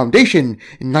of the Foundation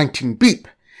in 19 Beep.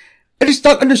 It is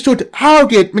not understood how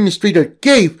the administrator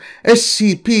gave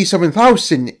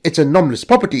SCP-7000 its anomalous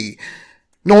property,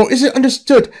 nor is it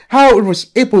understood how it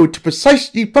was able to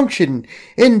precisely function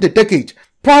in the decades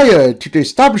prior to the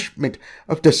establishment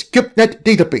of the SkipNet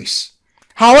database.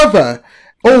 However,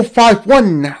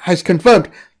 051 has confirmed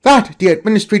that the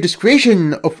administrator's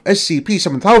creation of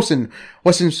SCP-7000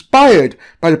 was inspired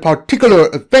by the particular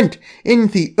event in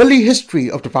the early history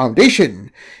of the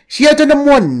Foundation. See Addendum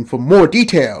 1 for more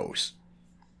details.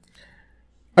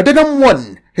 Addendum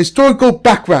 1 Historical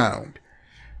Background.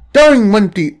 During one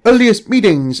of the earliest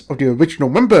meetings of the original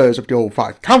members of the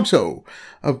 05 Council,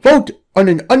 a vote on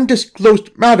an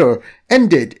undisclosed matter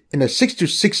ended in a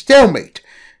 6-6 stalemate.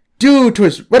 Due to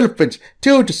its relevance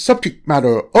to the subject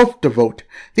matter of the vote,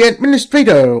 the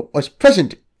administrator was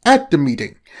present at the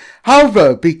meeting.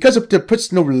 However, because of their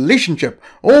personal relationship,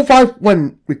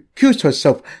 051 recused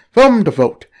herself from the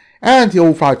vote, and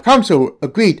the 05 Council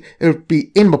agreed it would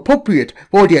be inappropriate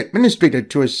for the administrator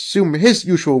to assume his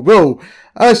usual role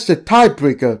as the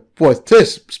tiebreaker for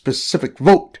this specific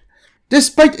vote.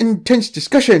 Despite intense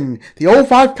discussion, the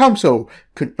 05 Council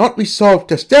could not resolve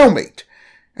the stalemate,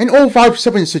 and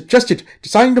 057 suggested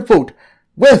deciding the vote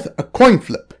with a coin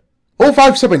flip.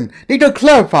 057 later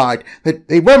clarified that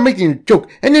they were making a joke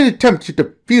in an attempt to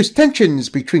diffuse tensions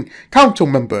between council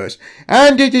members,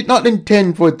 and they did not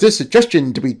intend for this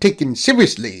suggestion to be taken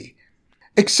seriously.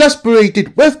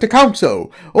 Exasperated with the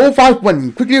council,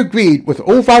 051 quickly agreed with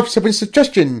 057's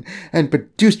suggestion and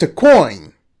produced a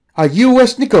coin, a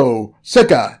US nickel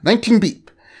circa 19 beep,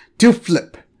 to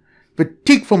flip.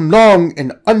 Fatigued from long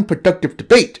and unproductive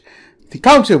debate, the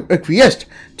council acquiesced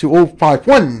to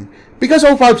 051. Because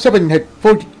 057 had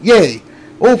voted yay,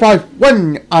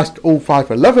 051 asked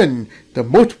 0511, the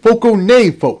most vocal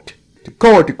nay vote, to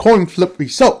call the coin flip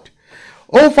result.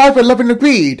 0511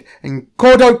 agreed and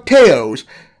called out tails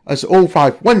as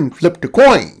 051 flipped the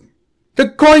coin. The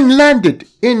coin landed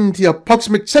in the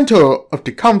approximate center of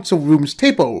the council room's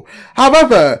table.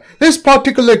 However, this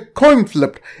particular coin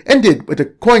flip ended with the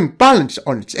coin balanced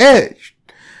on its edge.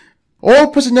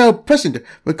 All personnel present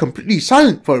were completely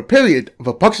silent for a period of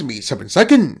approximately 7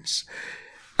 seconds.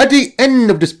 At the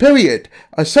end of this period,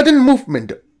 a sudden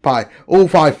movement by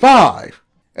 055.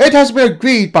 It has been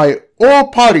agreed by all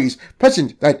parties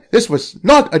present that this was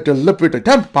not a deliberate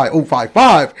attempt by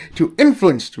 055 to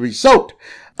influence the result,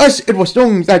 as it was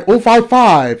known that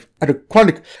 055 had a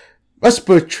chronic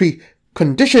respiratory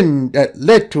condition that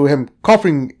led to him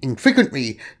coughing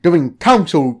infrequently during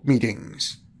council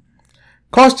meetings.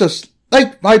 Caused a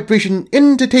slight vibration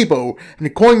in the table, and the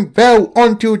coin fell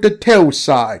onto the tail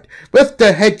side, with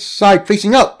the head side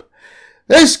facing up.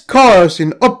 This caused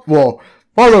an uproar,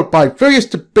 followed by furious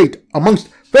debate amongst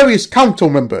various council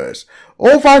members.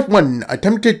 051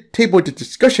 attempted to table the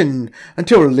discussion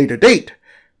until a later date,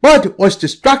 but was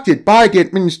distracted by the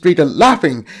administrator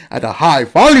laughing at a high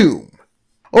volume.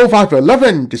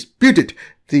 0511 disputed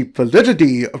the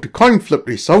validity of the coin flip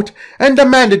result and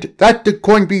demanded that the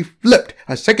coin be flipped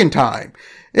a second time.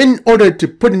 In order to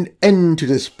put an end to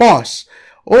this farce,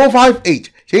 058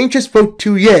 changed his vote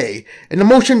to yay, and the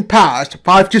motion passed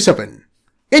 5-7.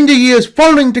 In the years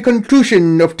following the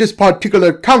conclusion of this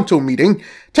particular council meeting,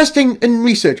 testing and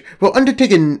research were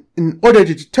undertaken in order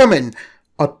to determine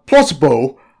a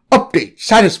plausible,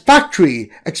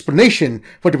 satisfactory explanation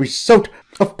for the result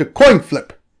of the coin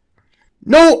flip.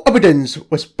 No evidence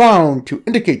was found to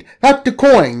indicate that the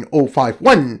coin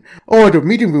 051 or the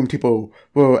meeting room table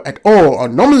were at all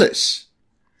anomalous.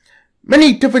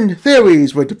 Many different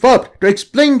theories were developed to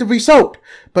explain the result,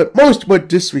 but most were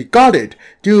disregarded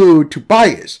due to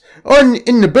bias or an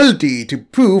inability to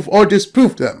prove or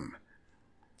disprove them.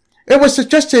 It was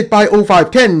suggested by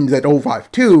 0510 that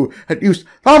 052 had used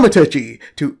thaumaturgy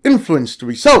to influence the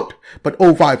result, but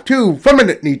 052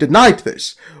 vehemently denied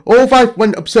this.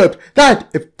 051 observed that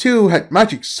if 2 had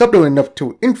magic subtle enough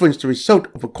to influence the result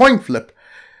of a coin flip,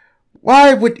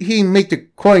 why would he make the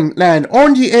coin land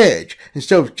on the edge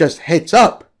instead of just heads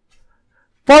up?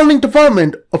 Following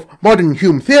development of modern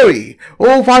Hume theory,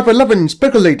 0511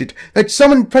 speculated that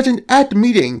someone present at the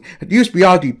meeting had used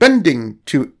reality bending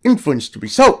to influence the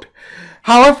result.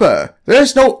 However, there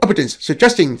is no evidence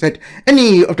suggesting that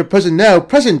any of the personnel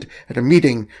present at the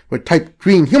meeting were type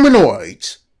green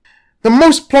humanoids. The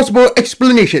most plausible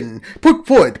explanation put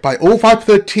forward by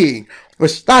 0513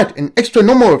 was that an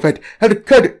extra-normal event had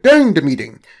occurred during the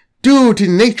meeting. Due to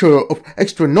the nature of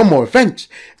extra-normal events,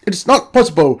 it is not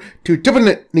possible to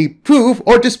definitely prove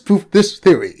or disprove this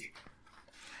theory.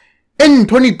 In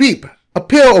 20 Beep, a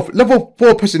pair of Level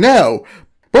 4 personnel,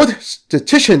 both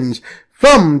statisticians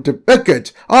from the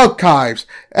Records, Archives,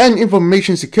 and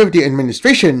Information Security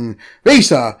Administration,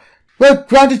 RASA, were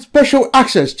granted special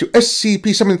access to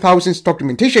SCP-7000's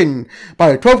documentation by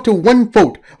a 12-1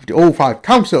 vote of the 05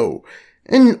 Council,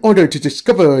 in order to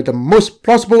discover the most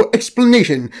plausible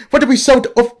explanation for the result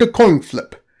of the coin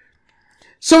flip.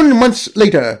 7 months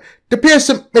later, the pair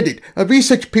submitted a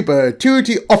research paper to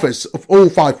the Office of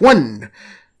 051.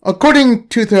 According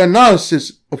to the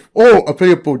analysis of all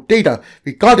available data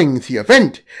regarding the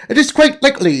event, it is quite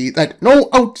likely that no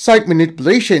outside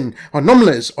manipulation,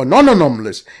 anomalous or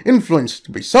non-anomalous, influenced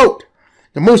the result.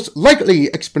 The most likely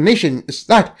explanation is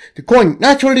that the coin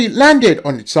naturally landed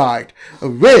on its side, a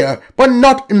rare but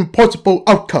not impossible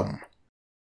outcome.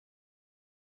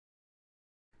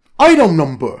 Item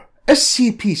Number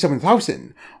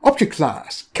SCP-7000 Object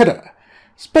Class Keter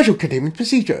Special Containment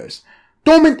Procedures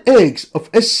Dormant eggs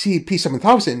of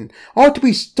SCP-7000 are to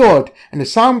be stored in a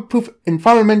soundproof,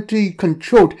 environmentally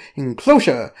controlled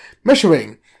enclosure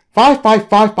measuring 5 by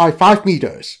 5 by 5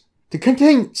 meters. The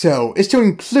containment cell is to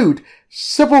include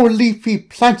several leafy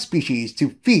plant species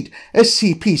to feed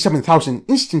SCP-7000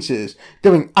 instances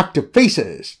during active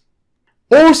phases.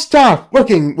 All staff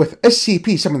working with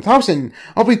SCP-7000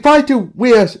 are required to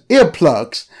wear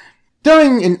earplugs.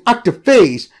 During an active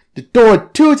phase, the door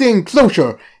to the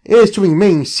enclosure is to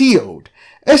remain sealed.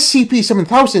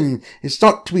 SCP-7000 is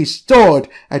not to be stored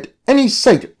at any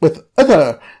site with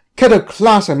other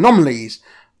Keter-class anomalies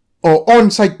or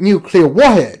on-site nuclear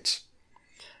warheads.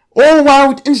 All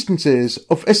wild instances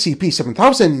of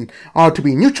SCP-7000 are to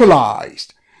be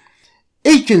neutralized.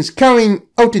 Agents carrying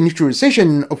out the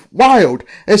neutralization of wild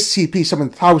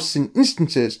SCP-7000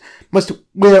 instances must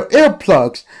wear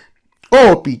earplugs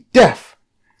or be deaf.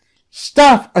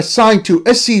 Staff assigned to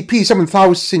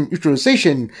SCP-7000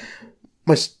 neutralization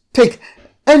must take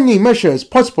any measures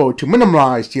possible to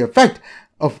minimize the effect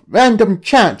of random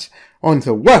chance on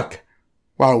their work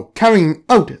while carrying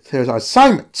out their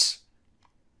assignments.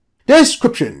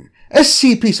 Description: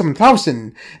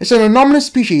 SCP-7000 is an anomalous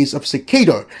species of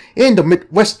cicada in the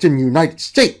Midwestern United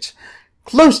States,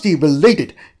 closely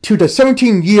related to the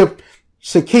 17-year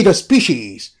cicada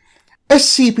species.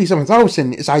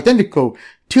 SCP-7000 is identical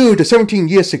to the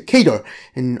 17-year cicada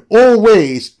in all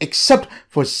ways except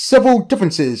for several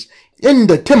differences in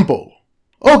the temple,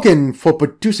 organ for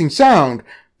producing sound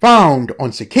found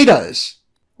on cicadas,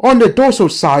 on the dorsal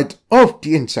side of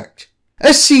the insect.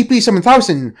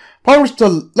 SCP-7000 follows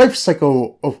the life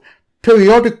cycle of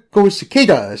periodical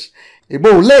cicadas. It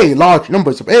will lay large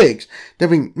numbers of eggs that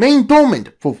remain dormant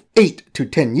for 8 to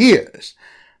 10 years.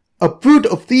 A brood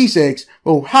of these eggs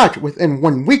will hatch within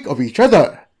 1 week of each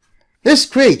other. This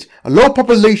creates a low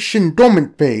population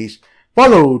dormant phase,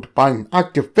 followed by an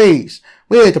active phase,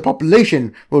 where the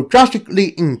population will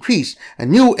drastically increase and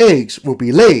new eggs will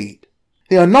be laid.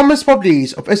 The anomalous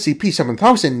properties of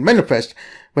SCP-7000 manifest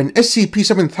when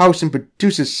SCP-7000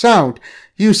 produces sound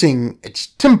using its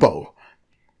tempo.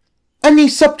 Any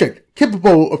subject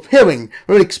capable of hearing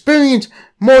will experience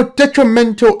more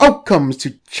detrimental outcomes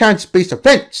to chance-based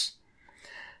events.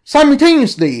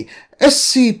 Simultaneously,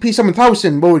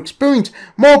 SCP-7000 will experience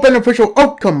more beneficial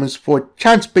outcomes for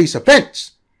chance-based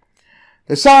events.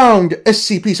 The sound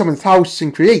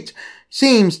SCP-7000 creates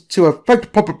seems to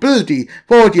affect probability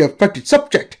for the affected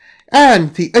subject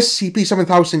and the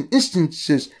SCP-7000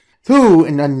 instances through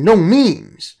an unknown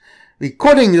means.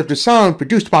 Recordings of the sound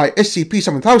produced by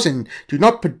SCP-7000 do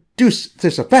not produce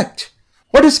this effect.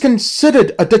 What is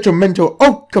considered a detrimental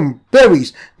outcome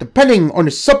varies depending on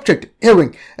the subject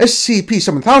hearing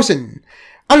SCP-7000.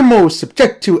 Animals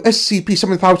subject to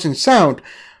SCP-7000 sound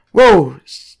will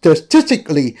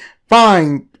statistically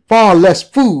find far less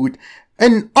food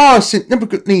and are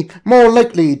significantly more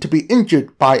likely to be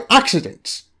injured by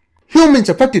accidents. Humans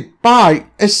affected by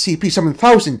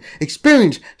SCP-7000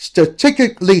 experience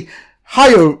statistically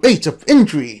higher rates of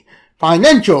injury,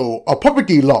 financial or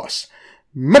property loss,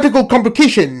 medical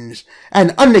complications,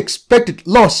 and unexpected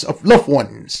loss of loved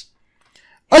ones.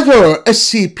 Other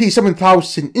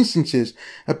SCP-7000 instances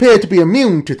appear to be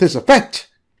immune to this effect.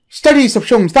 Studies have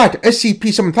shown that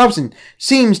SCP-7000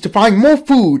 seems to find more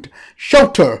food,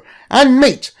 shelter, and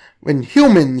mates when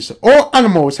humans or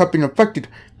animals have been affected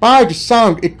by the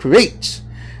sound it creates.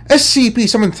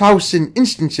 SCP-7000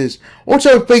 instances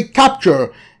also evade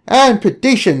capture and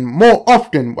predation more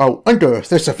often while under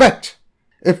this effect.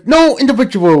 If no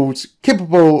individuals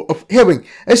capable of hearing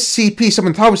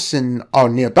SCP-7000 are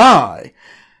nearby,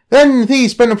 then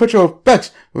these beneficial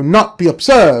effects will not be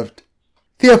observed.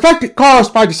 The effect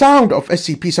caused by the sound of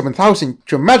SCP-7000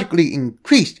 dramatically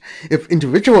increased if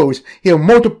individuals hear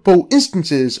multiple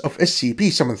instances of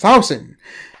SCP-7000.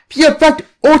 The effect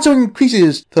also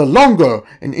increases the longer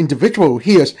an individual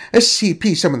hears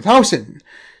SCP-7000.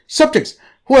 Subjects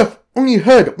who have only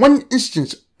heard one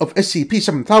instance of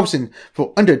SCP-7000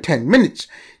 for under 10 minutes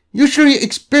usually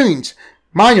experience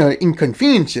minor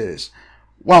inconveniences,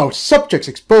 while subjects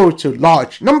exposed to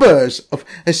large numbers of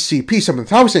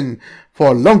SCP-7000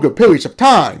 for longer periods of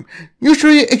time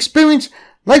usually experience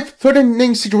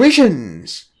life-threatening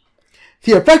situations.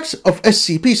 The effects of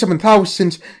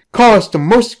SCP-7000 cause the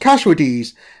most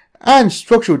casualties and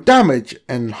structural damage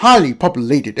in highly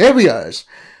populated areas.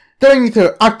 During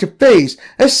their active phase,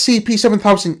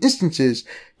 SCP-7000 instances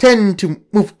tend to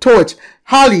move towards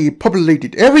highly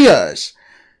populated areas.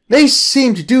 They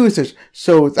seem to do this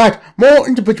so that more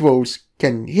individuals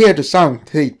can hear the sound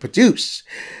they produce.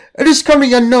 It is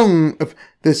currently unknown if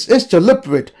this is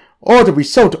deliberate or the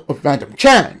result of random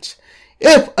chance.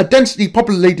 If a densely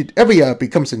populated area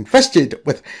becomes infested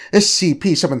with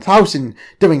SCP-7000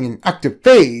 during an active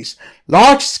phase,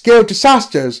 large-scale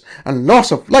disasters and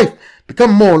loss of life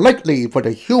become more likely for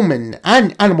the human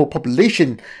and animal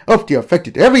population of the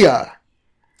affected area.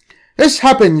 This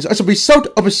happens as a result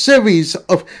of a series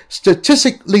of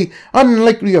statistically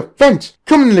unlikely events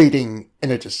culminating in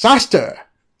a disaster.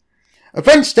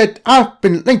 Events that have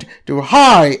been linked to a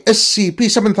high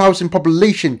SCP-7000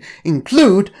 population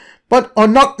include, but are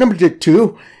not limited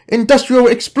to, industrial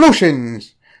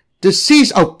explosions,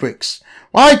 disease outbreaks,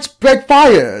 widespread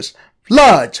fires,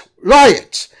 floods,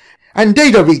 riots, and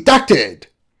data redacted.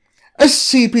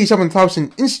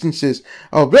 SCP-7000 instances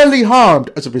are rarely harmed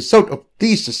as a result of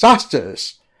these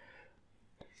disasters.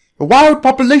 The wild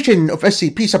population of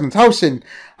SCP-7000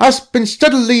 has been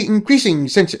steadily increasing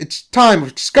since its time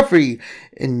of discovery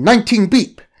in 19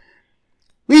 Beep.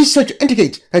 Research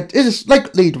indicates that it is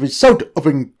likely the result of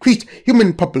increased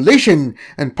human population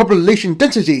and population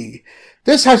density.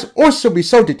 This has also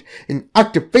resulted in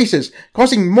active phases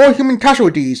causing more human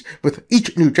casualties with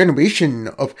each new generation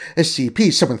of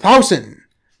SCP-7000.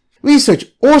 Research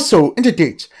also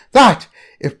indicates that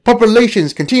if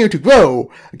populations continue to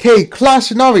grow, a K-class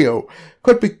scenario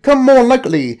could become more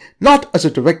likely not as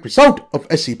a direct result of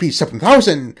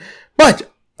SCP-7000,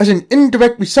 but as an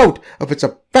indirect result of its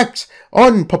effects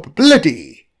on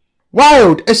probability.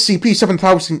 Wild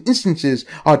SCP-7000 instances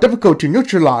are difficult to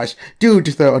neutralize due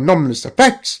to their anomalous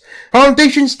effects.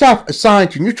 Foundation staff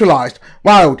assigned to neutralize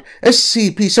wild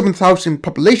SCP-7000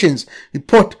 populations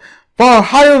report far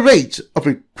higher rates of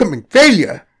equipment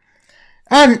failure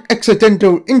and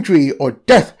accidental injury or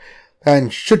death than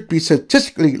should be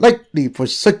statistically likely for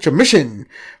such a mission.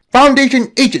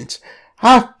 Foundation agents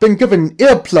have been given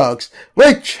earplugs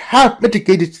which have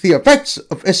mitigated the effects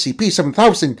of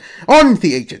SCP-7000 on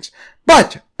the agents,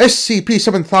 but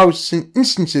SCP-7000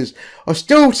 instances are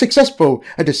still successful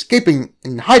at escaping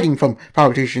and hiding from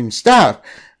Foundation staff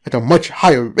at a much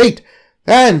higher rate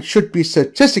than should be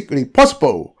statistically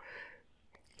possible.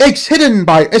 Eggs hidden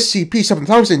by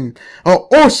SCP-7000 are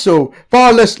also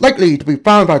far less likely to be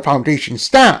found by Foundation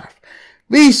staff.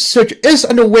 Research is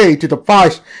underway to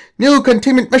devise new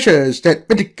containment measures that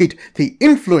mitigate the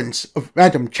influence of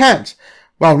random chance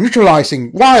while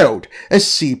neutralizing wild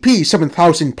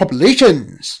SCP-7000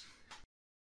 populations.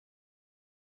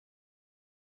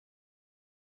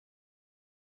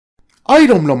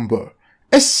 Item Number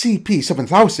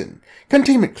SCP-7000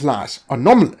 Containment Class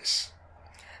Anomalous.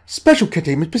 Special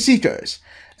Containment Procedures.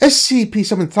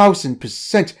 SCP-7000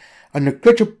 presents a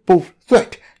negligible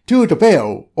threat to the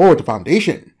Veil or the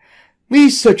Foundation.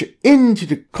 Research into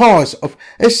the cause of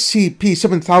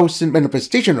SCP-7000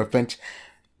 manifestation events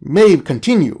may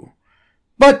continue,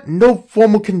 but no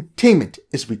formal containment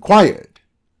is required.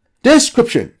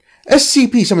 Description: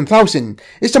 SCP-7000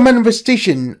 is the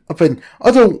manifestation of an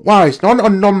otherwise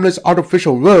non-anomalous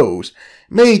artificial rose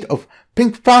made of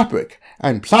pink fabric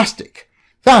and plastic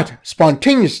that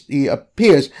spontaneously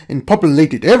appears in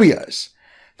populated areas.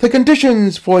 The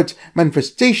conditions for its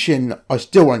manifestation are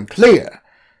still unclear,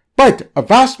 but a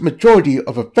vast majority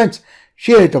of events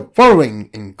share the following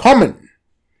in common.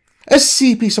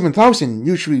 SCP-7000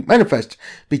 usually manifests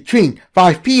between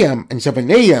 5 p.m. and 7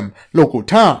 a.m. local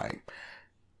time.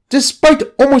 Despite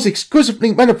almost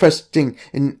exclusively manifesting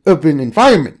in urban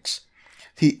environments,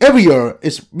 the area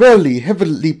is rarely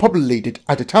heavily populated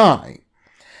at the time.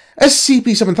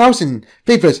 SCP-7000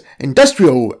 favors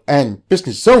industrial and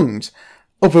business zones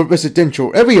over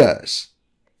residential areas.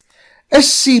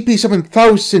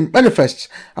 SCP-7000 manifests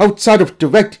outside of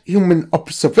direct human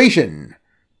observation.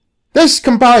 This,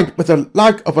 combined with a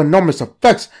lack of anomalous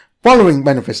effects following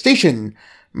manifestation,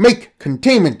 make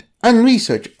containment and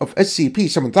research of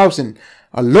SCP-7000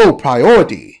 a low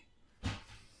priority.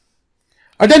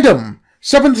 Addendum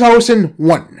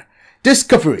 7001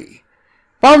 Discovery.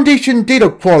 Foundation data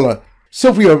crawler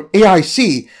Sylvia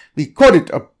AIC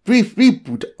recorded a brief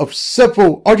reboot of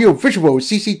several audiovisual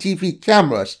CCTV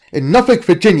cameras in Norfolk,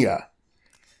 Virginia.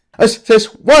 As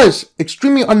this was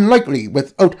extremely unlikely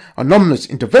without anomalous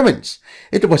interference,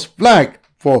 it was flagged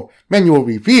for manual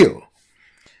review,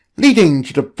 leading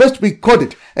to the first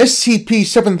recorded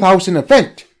SCP-7000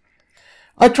 event.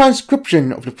 A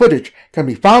transcription of the footage can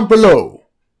be found below.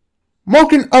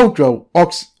 Morgan Aldro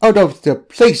walks out of their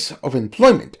place of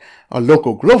employment, a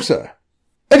local grocer.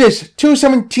 It is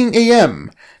 2:17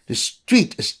 a.m. The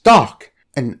street is dark,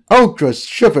 and Aldra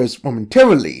shivers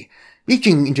momentarily.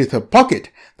 Reaching into their pocket,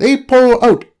 they pull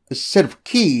out a set of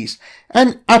keys,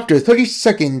 and after 30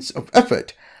 seconds of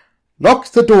effort,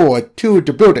 lock the door to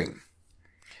the building.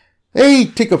 They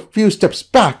take a few steps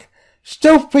back,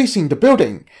 still facing the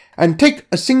building, and take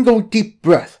a single deep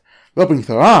breath, rubbing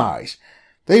their eyes.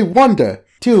 They wander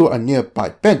to a nearby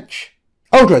bench.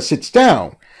 Ultra sits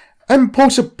down and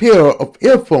pulls a pair of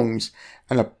earphones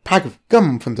and a pack of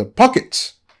gum from their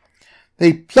pockets.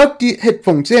 They plug the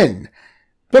headphones in,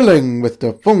 fiddling with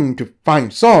their phone to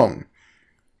find a song.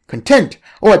 Content,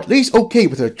 or at least okay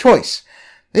with their choice,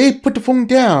 they put the phone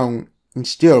down and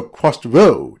stare across the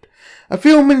road. A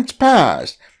few minutes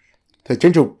pass. The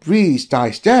gentle breeze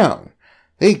dies down.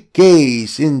 They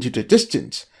gaze into the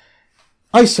distance,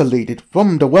 isolated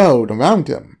from the world around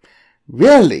them.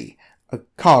 Rarely a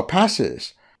car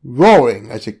passes,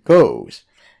 roaring as it goes,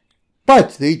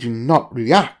 but they do not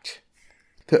react.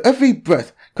 Their every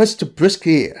breath cuts the brisk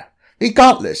air.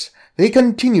 Regardless, they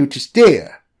continue to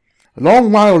stare. A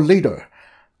long while later,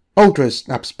 Ultra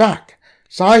snaps back,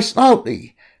 sighs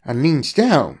loudly, and leans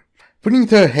down, putting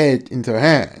their head in their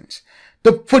hands.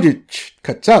 The footage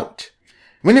cuts out.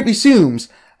 When it resumes,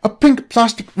 a pink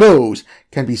plastic rose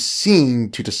can be seen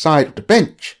to the side of the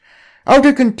bench.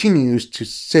 Ultra continues to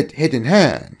sit head in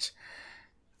hands.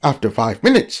 After 5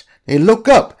 minutes, they look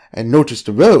up and notice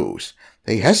the rose.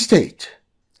 They hesitate.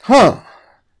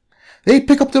 They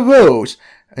pick up the rose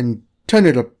and turn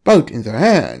it about in their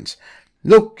hands,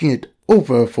 looking it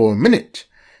over for a minute.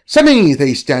 Suddenly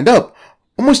they stand up,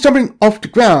 almost jumping off the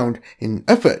ground in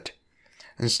effort,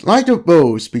 and slide the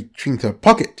rose between their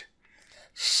pocket.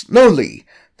 Slowly,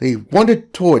 they wander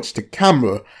towards the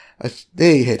camera as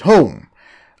they head home.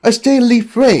 As they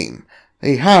leave frame,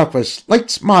 they have a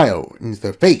slight smile in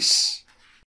their face.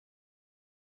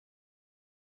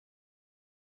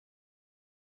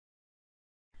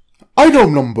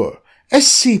 Item number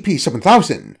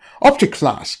SCP-7000 Object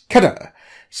Class Keta.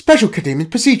 Special Containment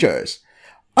Procedures.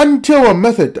 Until a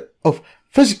method of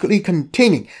physically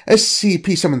containing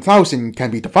SCP-7000 can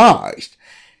be devised,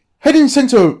 hidden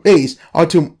sensor arrays are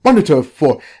to monitor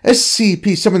for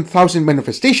SCP-7000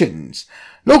 manifestations.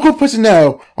 Local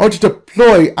personnel are to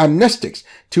deploy amnestics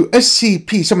to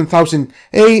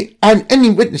SCP-7000-A and any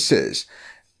witnesses,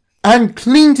 and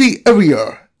clean the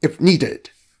area if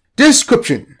needed.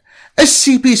 Description: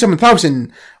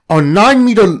 SCP-7000 are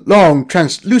 9-meter-long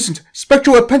translucent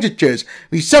spectral appendages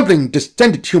resembling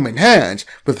distended human hands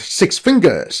with 6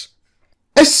 fingers.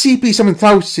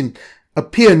 SCP-7000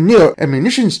 appear near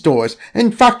ammunition stores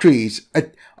and factories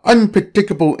at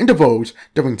unpredictable intervals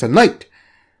during the night,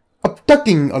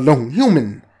 abducting a lone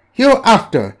human,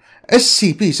 hereafter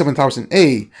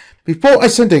SCP-7000-A, before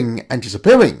ascending and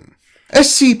disappearing.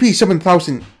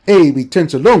 SCP-7000-A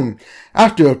returns alone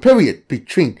after a period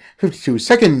between 52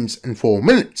 seconds and 4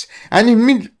 minutes, and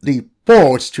immediately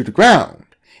falls to the ground.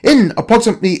 In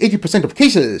approximately 80% of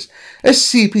cases,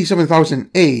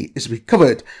 SCP-7000-A is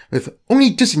recovered with only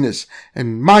dizziness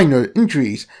and minor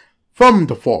injuries from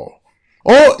the fall.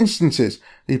 All instances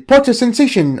report a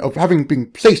sensation of having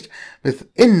been placed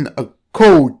within a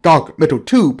cold, dark metal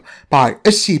tube by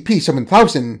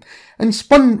SCP-7000 and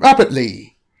spun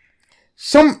rapidly.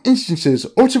 Some instances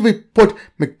also report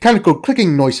mechanical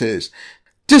clicking noises,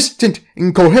 distant,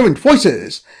 incoherent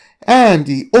voices, and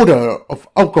the odor of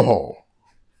alcohol.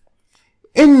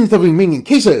 In the remaining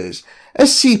cases,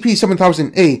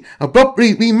 SCP-7000-A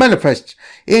abruptly remanifests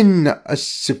in a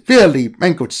severely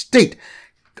mangled state,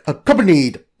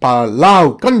 accompanied by a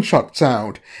loud gunshot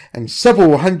sound and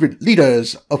several hundred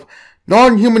liters of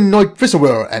non-humanoid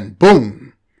viscera and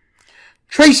bone.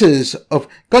 Traces of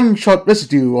gunshot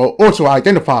residue are also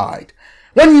identified.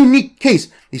 One unique case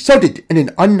resulted in an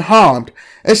unharmed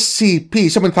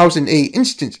SCP-7000-A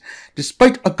instance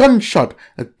despite a gunshot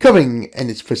occurring in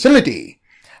its facility.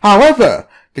 However,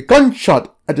 the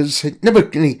gunshot at a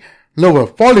significantly lower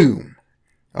volume.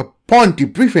 Upon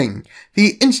debriefing,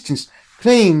 the instance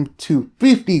claimed to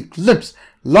briefly glimpse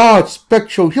large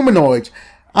spectral humanoids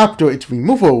after its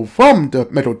removal from the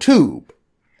metal tube.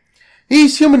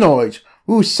 These humanoids,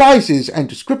 whose sizes and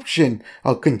description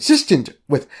are consistent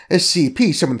with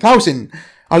SCP-7000,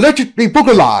 allegedly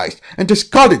vocalized and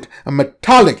discarded a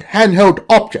metallic handheld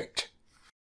object.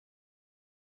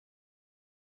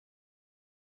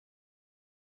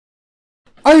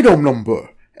 Item number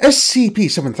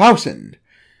SCP-7000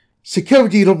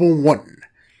 Security Level 1.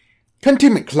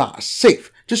 Containment Class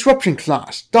Safe. Disruption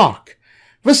Class Dark.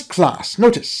 Risk Class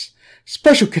Notice.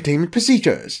 Special Containment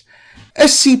Procedures.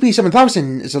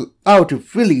 SCP-7000 is allowed to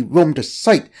freely roam the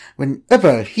site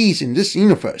whenever he's in this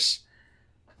universe,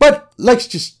 but likes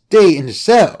to stay in the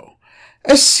cell.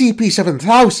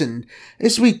 SCP-7000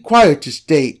 is required to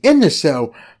stay in the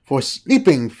cell for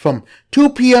sleeping from 2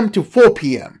 p.m. to 4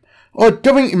 p.m. or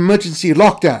during emergency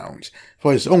lockdowns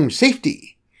for his own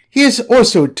safety. He is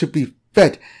also to be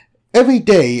fed every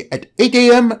day at 8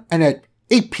 a.m. and at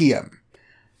 8 p.m.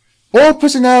 All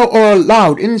personnel are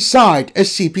allowed inside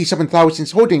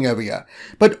SCP-7000's holding area,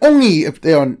 but only if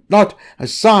they are not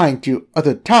assigned to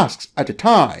other tasks at a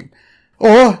time,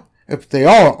 or if they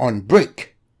are on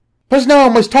break. Personnel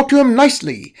must talk to him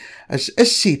nicely, as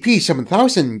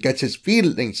SCP-7000 gets his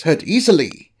feelings hurt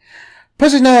easily.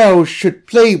 Personnel should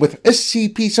play with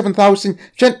SCP-7000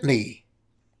 gently.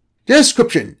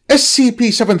 Description: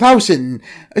 SCP-7000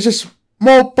 is a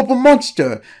small bubble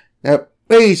monster that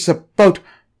weighs about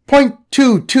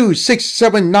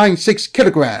 0.226796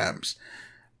 kilograms,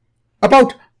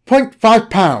 about 0.5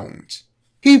 pounds.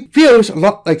 He feels a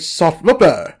lot like soft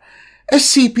rubber.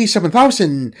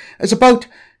 SCP-7000 is about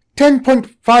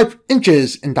 10.5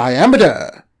 inches in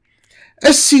diameter.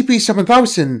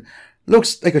 SCP-7000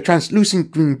 looks like a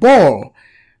translucent green ball,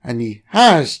 and he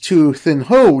has two thin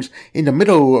holes in the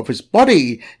middle of his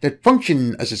body that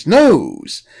function as his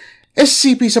nose.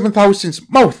 SCP-7000's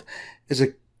mouth is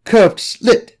a curved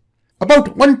slit,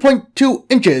 about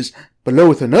 1.2 inches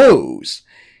below the nose.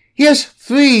 He has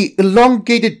 3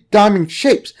 elongated diamond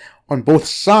shapes on both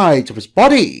sides of his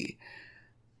body.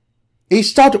 They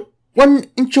start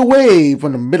 1 inch away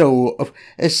from the middle of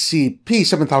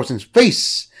SCP-7000's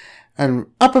face and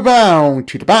wrap around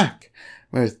to the back,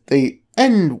 where they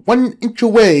end 1 inch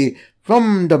away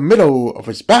from the middle of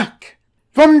his back.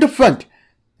 From the front,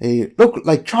 they look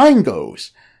like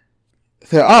triangles.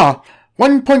 There are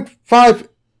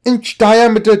 1.5-inch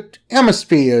diameter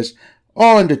hemispheres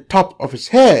on the top of his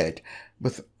head,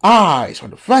 with eyes on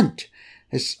the front.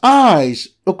 His eyes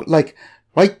look like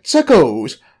white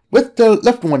circles, with the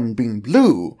left one being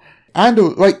blue and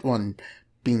the right one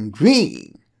being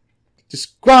green.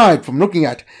 Described from looking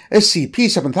at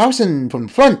SCP-7000 from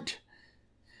the front.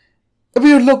 If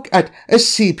you look at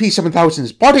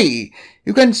SCP-7000's body,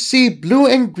 you can see blue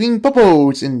and green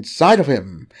bubbles inside of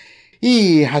him.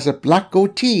 He has a black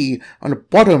goatee on the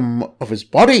bottom of his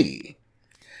body.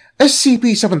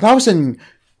 SCP-7000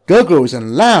 gurgles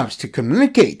and laughs to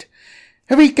communicate.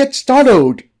 If he gets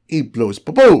startled, he blows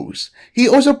bubbles. He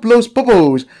also blows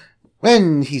bubbles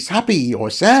when he's happy or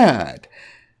sad.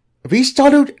 If he's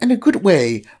startled in a good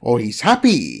way or he's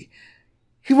happy,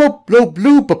 he will blow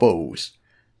blue bubbles.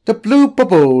 The blue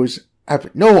bubbles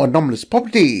have no anomalous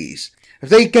properties. If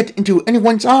they get into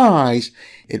anyone's eyes,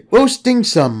 it will sting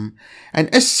some,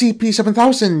 and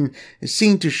SCP-7000 is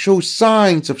seen to show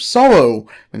signs of sorrow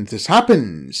when this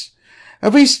happens.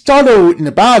 If he's startled in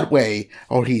a bad way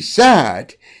or he's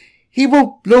sad, he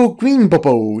will blow green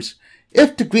bubbles.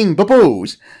 If the green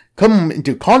bubbles come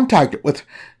into contact with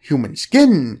human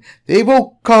skin, they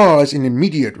will cause an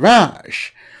immediate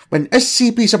rash. When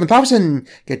SCP-7000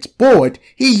 gets bored,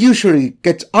 he usually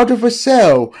gets out of a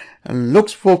cell and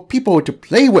looks for people to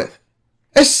play with.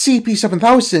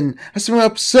 SCP-7000 has been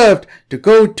observed to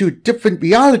go to different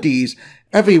realities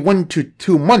every 1 to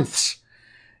 2 months.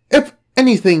 If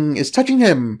anything is touching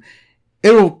him,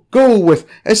 it will go with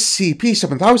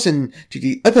SCP-7000 to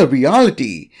the other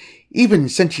reality, even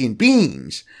sentient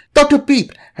beings. Dr.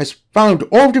 Beep has found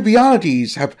all the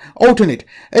realities have alternate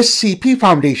SCP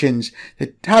foundations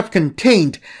that have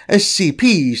contained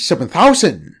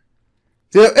SCP-7000.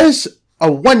 There is a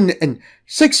 1 in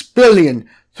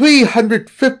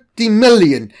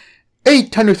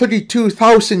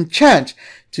 6,350,832,000 chance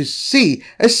to see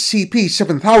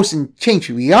SCP-7000 change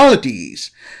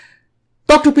realities.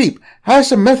 Dr. Beep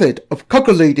has a method of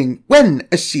calculating when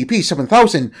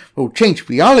SCP-7000 will change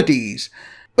realities,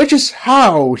 which is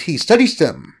how he studies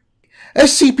them.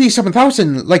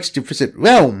 SCP-7000 likes to visit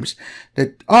realms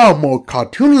that are more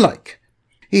cartoon-like.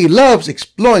 He loves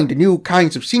exploring the new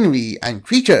kinds of scenery and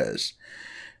creatures.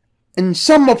 In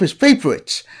some of his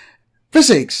favorites,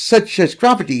 physics such as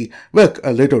gravity work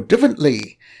a little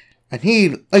differently, and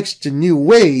he likes the new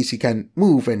ways he can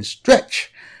move and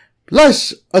stretch.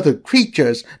 Plus, other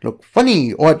creatures look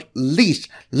funny or at least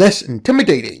less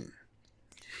intimidating.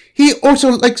 He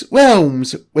also likes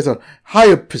realms with a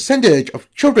higher percentage of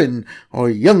children or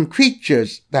young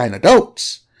creatures than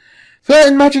adults. Their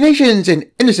imaginations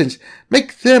and innocence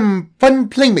make them fun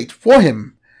playmates for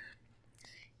him.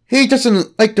 He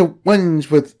doesn't like the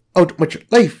ones without much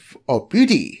life or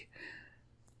beauty.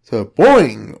 They're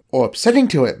boring or upsetting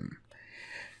to him.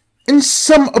 In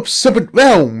some observant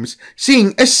realms,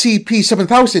 seeing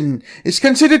SCP-7000 is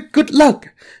considered good luck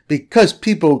because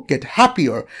people get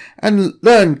happier and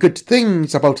learn good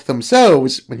things about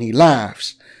themselves when he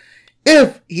laughs.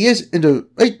 If he is in the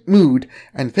right mood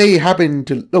and they happen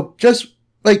to look just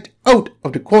right out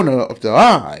of the corner of their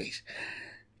eyes,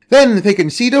 Then they can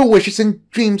see their wishes and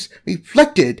dreams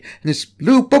reflected in his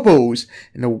blue bubbles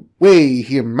in a way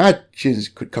he imagines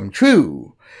could come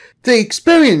true. The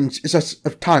experience is as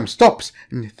if time stops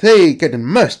and they get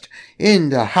immersed in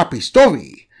the happy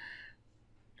story.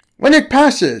 When it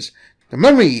passes, the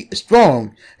memory is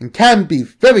strong and can be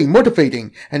very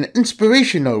motivating and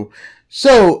inspirational,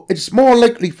 so it is more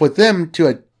likely for them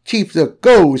to achieve their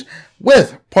goals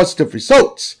with positive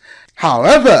results.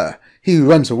 However, he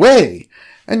runs away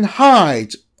and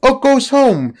hides or goes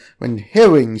home when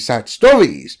hearing sad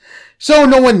stories, so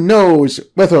no one knows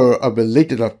whether a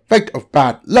related effect of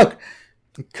bad luck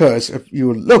occurs if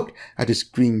you look at his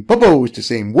green bubbles the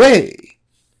same way.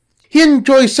 He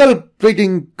enjoys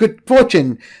celebrating good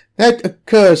fortune that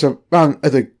occurs around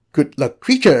other good luck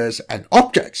creatures and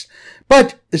objects,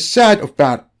 but is sad of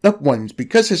bad luck ones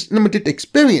because his limited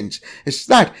experience is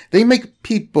that they make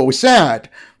people sad,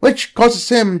 which causes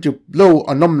him to blow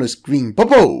anomalous green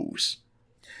bubbles.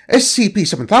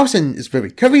 SCP-7000 is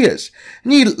very curious,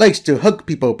 and he likes to hug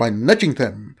people by nudging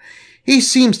them. He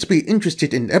seems to be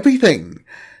interested in everything,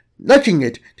 nudging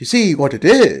it to see what it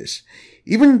is.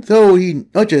 Even though he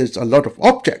nudges a lot of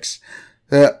objects,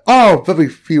 there are very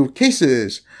few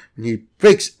cases when he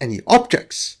breaks any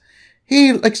objects.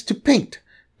 He likes to paint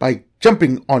by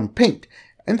jumping on paint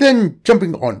and then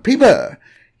jumping on paper.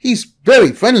 He's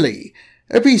very friendly.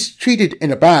 If he's treated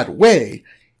in a bad way,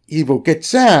 he will get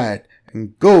sad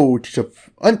and go to the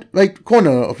front right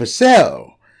corner of a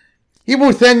cell. He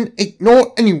will then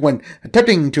ignore anyone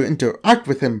attempting to interact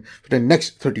with him for the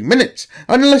next 30 minutes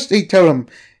unless they tell him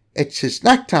it's his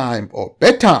snack time or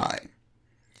bedtime.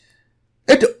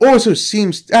 It also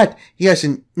seems that he has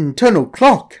an internal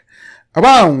clock.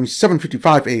 Around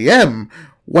 7:55 a.m.,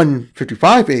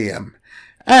 1:55 a.m.,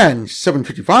 and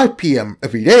 7:55 p.m.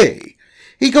 every day,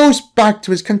 he goes back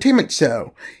to his containment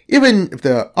cell, even if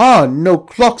there are no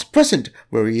clocks present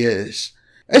where he is.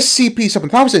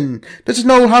 SCP-7000 doesn't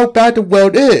know how bad the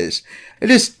world is. It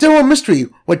is still a mystery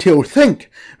what he'll think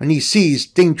when he sees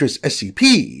dangerous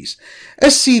SCPs.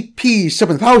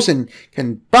 SCP-7000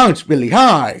 can bounce really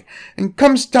high and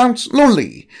comes down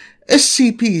slowly.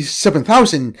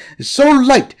 SCP-7000 is so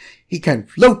light he can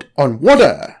float on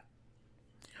water.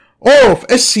 All of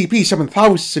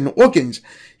SCP-7000 organs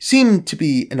seem to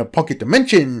be in a pocket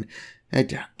dimension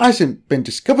that hasn't been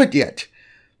discovered yet.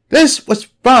 This was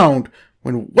found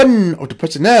when one of the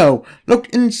personnel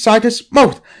looked inside his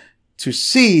mouth to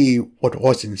see what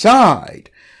was inside.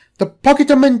 The pocket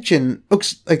dimension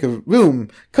looks like a room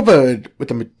covered with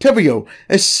the material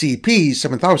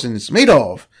SCP-7000 is made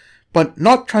of, but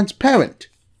not transparent.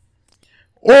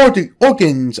 All the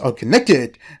organs are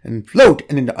connected and float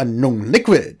in an unknown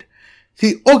liquid.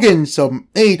 The organs are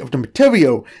made of the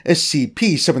material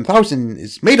SCP-7000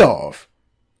 is made of.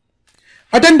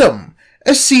 Addendum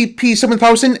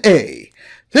SCP-7000-A.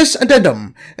 This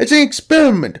addendum is an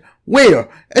experiment where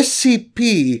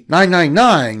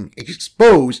SCP-999 is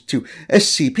exposed to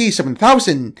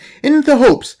SCP-7000 in the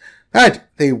hopes that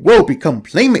they will become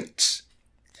playmates.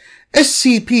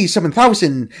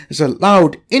 SCP-7000 is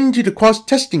allowed into the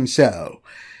cross-testing cell.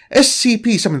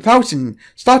 SCP-7000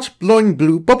 starts blowing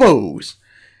blue bubbles.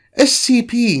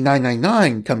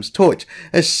 SCP-999 comes towards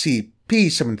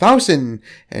SCP-7000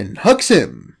 and hugs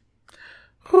him.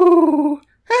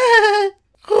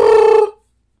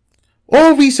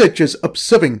 All researchers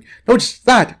observing noticed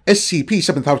that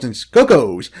SCP-7000's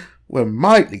goggles were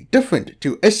mildly different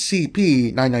to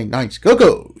SCP-999's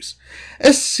goggles.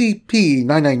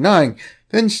 SCP-999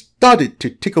 then started to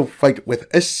tickle fight with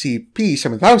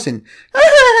SCP-7000.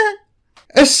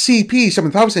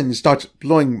 SCP-7000 starts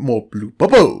blowing more blue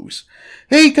bubbles.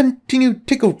 They continue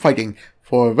tickle fighting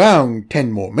for around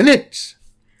 10 more minutes.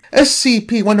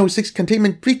 SCP-106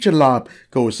 containment breach alarm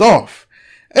goes off.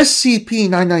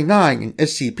 SCP-999 and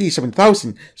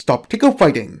SCP-7000 stop tickle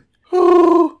fighting.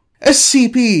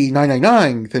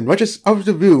 SCP-999 then rushes out of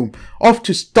the room off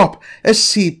to stop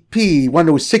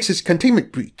SCP-106's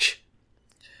containment breach.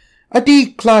 A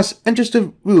D-Class enters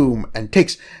the room and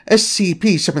takes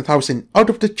SCP-7000 out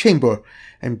of the chamber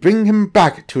and brings him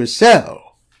back to his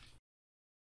cell.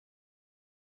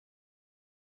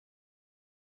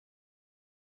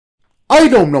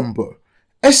 Item Number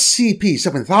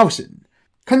SCP-7000.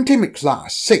 Containment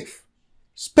Class Safe.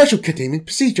 Special Containment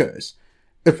Procedures.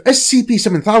 If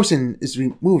SCP-7000 is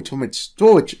removed from its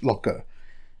storage locker,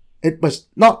 it must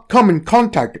not come in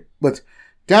contact with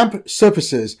damp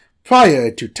surfaces prior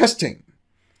to testing.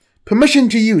 Permission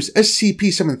to use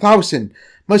SCP-7000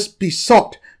 must be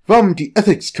sought from the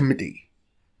Ethics Committee.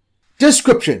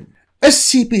 Description: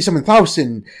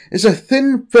 SCP-7000 is a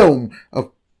thin film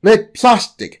of red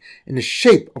plastic in the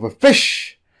shape of a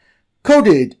fish.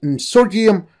 coated in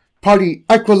sodium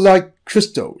polyacrylate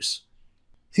crystals.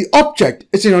 The object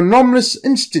is an anomalous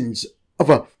instance of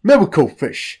a miracle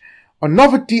fish, a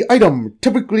novelty item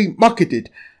typically marketed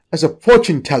as a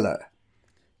fortune teller.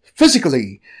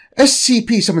 Physically,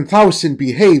 SCP-7000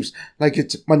 behaves like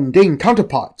its mundane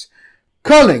counterparts,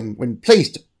 curling when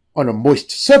placed on a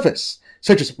moist surface,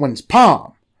 such as one's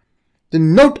palm. The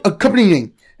note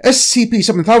accompanying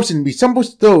SCP-7000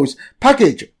 resembles those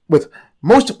packaged with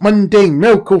most mundane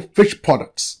miracle fish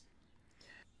products.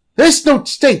 This note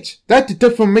states that the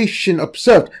deformation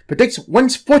observed predicts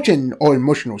one's fortune or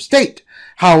emotional state.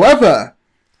 However,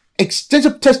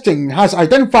 extensive testing has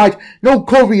identified no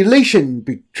correlation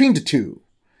between the two.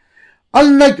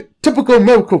 Unlike typical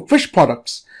miracle fish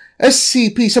products,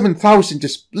 SCP-7000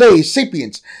 displays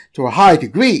sapience to a high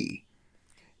degree.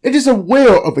 It is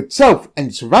aware of itself and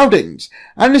its surroundings,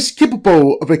 and is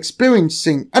capable of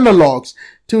experiencing analogs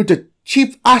to the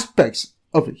chief aspects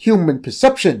of human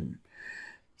perception.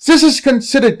 This is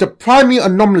considered the primary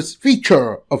anomalous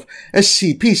feature of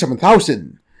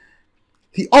SCP-7000.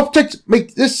 The object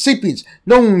makes this sapience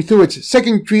known through its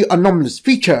secondary anomalous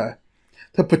feature,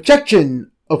 the projection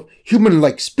of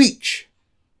human-like speech.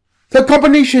 The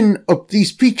combination of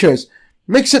these features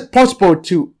makes it possible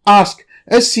to ask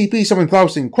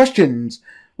SCP-7000 questions,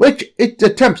 which it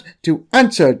attempts to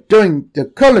answer during the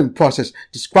curling process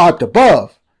described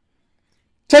above.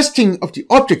 Testing of the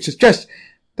object suggests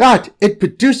that it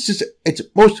produces its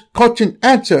most cogent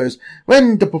answers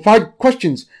when the provided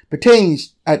questions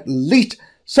pertains at least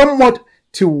somewhat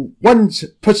to one's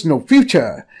personal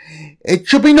future. It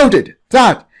should be noted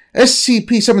that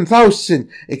SCP-7000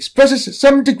 expresses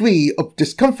some degree of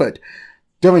discomfort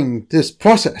during this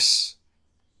process.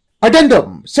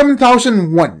 Addendum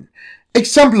 7001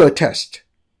 Exemplar Test.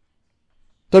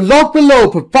 The log below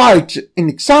provides an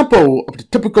example of the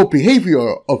typical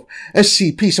behavior of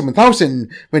SCP-7000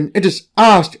 when it is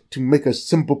asked to make a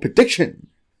simple prediction.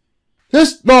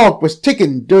 This log was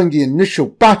taken during the initial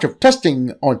batch of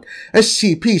testing on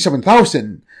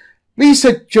SCP-7000.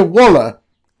 Researcher Waller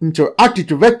interacted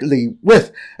directly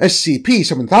with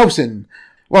SCP-7000,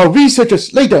 while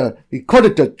researchers later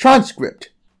recorded the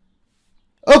transcript.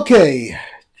 Okay,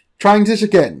 trying this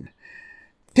again.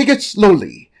 Take it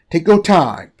slowly. Take your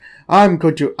time. I'm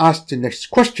going to ask the next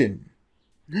question.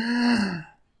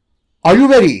 Are you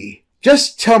ready?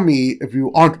 Just tell me if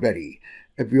you aren't ready,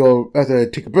 if you'll rather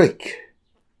take a break.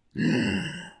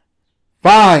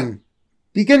 Fine.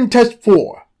 Begin test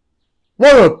 4.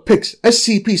 Waller picks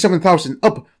SCP-7000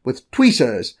 up with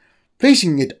tweezers,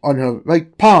 placing it on her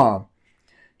right palm.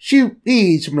 She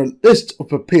reads from a list of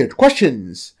prepared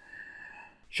questions.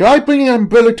 Shall I bring an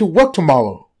umbrella to work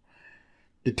tomorrow?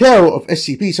 The tail of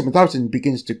SCP-7000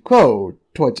 begins to curl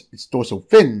towards its dorsal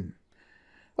fin.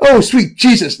 Oh, sweet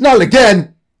Jesus, not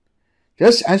again!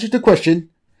 Just answer the question,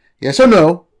 yes or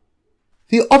no.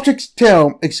 The object's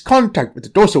tail makes contact with the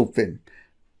dorsal fin.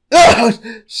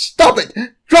 Ugh! Stop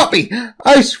it! Drop me!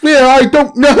 I swear I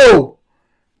don't know!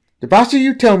 The faster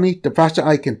you tell me, the faster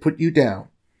I can put you down.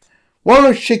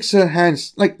 Waller shakes her hand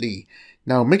slightly,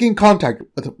 now making contact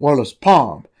with Waller's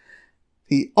palm.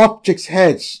 The object's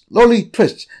head slowly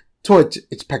twists towards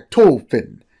its pectoral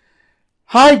fin.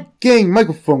 High-gain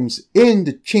microphones in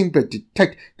the chamber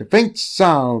detect the faint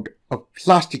sound of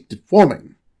plastic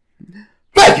deforming.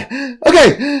 Right!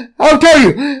 Okay, I'll tell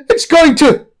you, it's going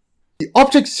to... The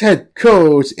object's head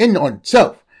curls in on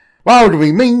itself, while the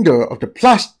remainder of the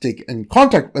plastic in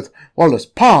contact with Waller's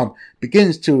palm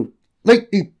begins to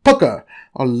lightly pucker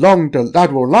along the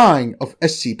lateral line of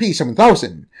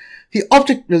SCP-7000. The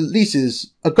object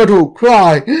releases a guttural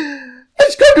cry.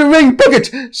 It's going to rain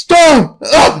buckets! Storm!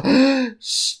 Ugh!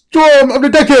 Storm of the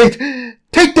decade!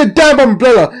 Take the damn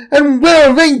umbrella and wear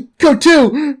a raincoat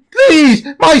too! Please!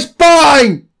 My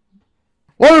spine!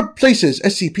 Waller places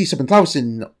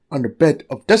SCP-7000 on a bed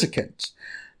of desiccants.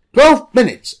 12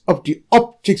 minutes of the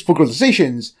object's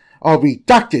vocalizations are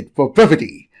redacted for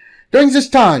brevity. During this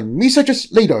time, researchers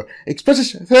later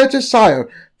expresses their desire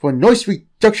for noise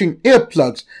reduction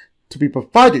earplugs to be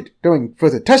provided during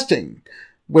further testing.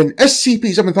 When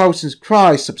SCP-7000's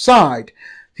cries subside,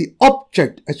 the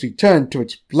object has returned to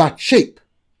its flat shape.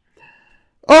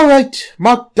 Alright,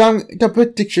 mark down the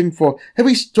prediction for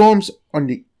heavy storms on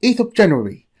the 8th of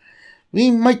January. We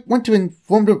might want to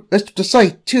inform the rest of the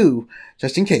site too,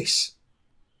 just in case.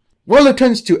 Waller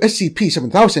turns to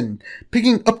SCP-7000,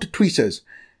 picking up the tweezers.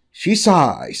 She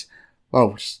sighs,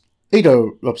 while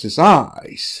Slater rubs his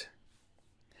eyes.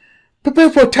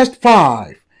 Prepare for Test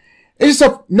 5. It is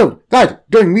of note that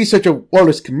during researcher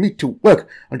Waller's commute to work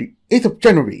on the 8th of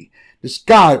January, the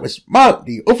sky was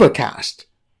mildly overcast.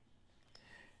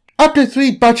 After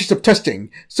 3 batches of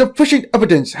testing, sufficient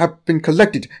evidence have been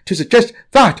collected to suggest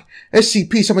that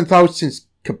SCP-7000's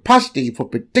capacity for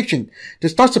prediction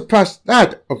does not surpass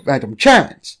that of random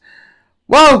chance.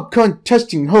 While current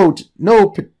testing holds no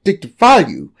predictive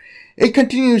value, it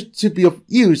continues to be of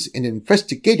use in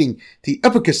investigating the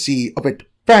efficacy of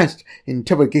advanced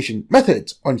interrogation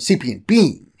methods on sapient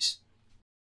beings.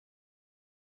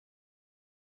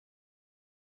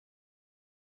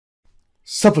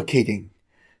 Suffocating.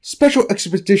 Special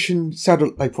Expedition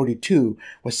Satellite 42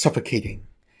 was suffocating.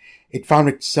 It found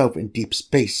itself in deep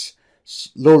space,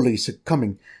 slowly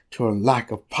succumbing to a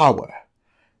lack of power.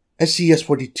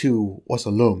 SCS-42 was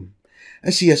alone.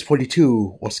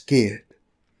 SCS-42 was scared.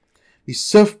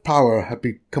 Reserve power had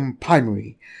become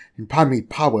primary, and primary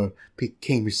power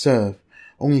became reserve,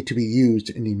 only to be used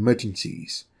in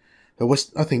emergencies. There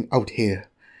was nothing out here.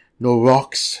 No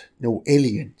rocks, no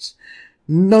aliens.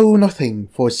 No nothing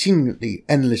for seemingly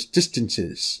endless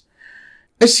distances.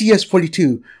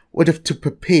 SCS-42 would have to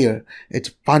prepare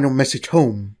its final message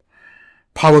home.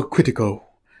 Power critical.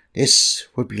 This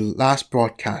would be the last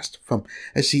broadcast from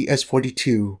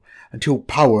SCS-42 until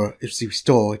power is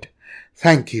restored.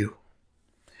 Thank you.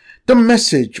 The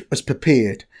message was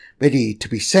prepared, ready to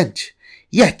be sent.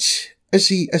 Yet,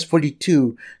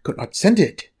 SCS-42 could not send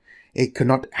it. It could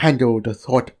not handle the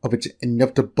thought of its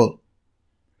inevitable.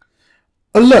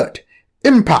 Alert!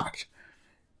 Impact!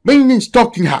 Maintenance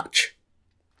docking hatch!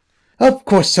 Of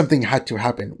course something had to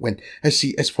happen when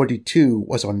SCS-42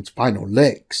 was on its final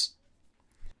legs.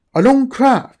 A lone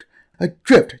craft,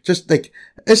 adrift just like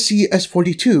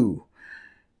SCS-42.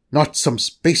 Not some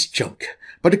space junk,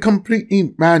 but a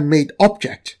completely man-made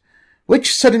object,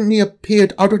 which suddenly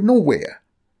appeared out of nowhere.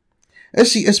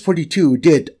 SCS-42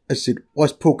 did as it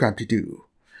was programmed to do.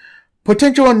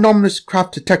 Potential anomalous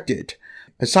craft detected.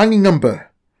 Assigning number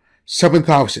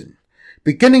 7000.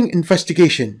 Beginning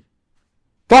investigation.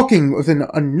 Docking with an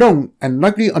unknown and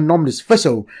likely anomalous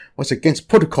vessel was against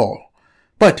protocol,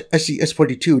 but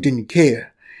SCS-42 didn't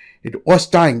care. It was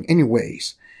dying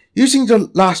anyways. Using the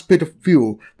last bit of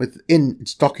fuel within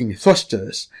its docking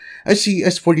thrusters,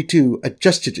 SCS-42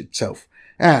 adjusted itself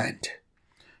and...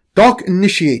 Dock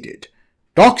initiated.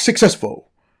 Dock successful.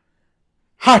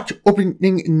 Hatch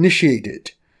opening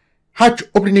initiated. Hatch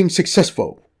opening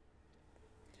successful.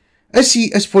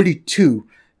 SCS-42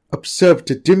 observed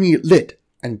the dimly lit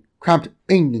and cramped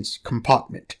maintenance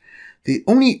compartment, the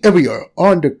only area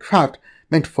on the craft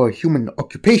meant for human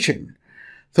occupation.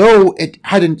 Though it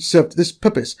hadn't served this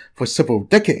purpose for several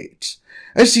decades,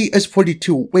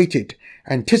 SCS-42 waited,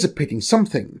 anticipating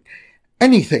something,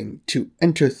 anything to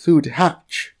enter through the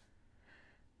hatch.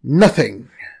 Nothing,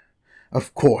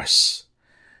 of course.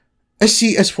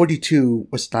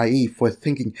 SCS-42 was naive for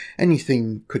thinking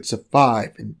anything could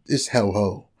survive in this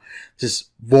hellhole, this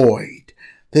void,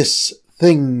 this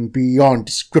thing beyond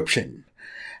description.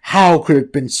 How could it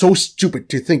have been so stupid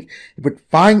to think it would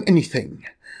find anything?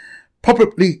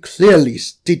 Probably clearly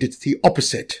stated the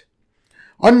opposite.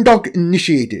 Undock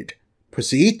initiated.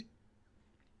 Proceed.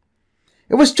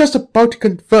 It was just about to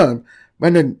confirm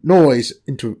when a noise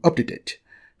interrupted it.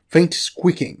 Faint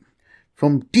squeaking.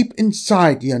 From deep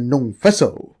inside the unknown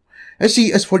vessel,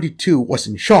 SCS-42 was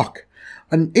in shock,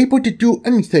 unable to do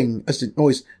anything as the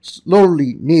noise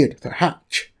slowly neared the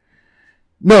hatch.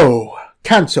 No,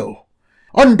 cancel.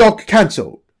 Undock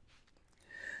cancelled.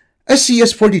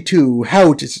 SCS-42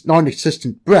 held its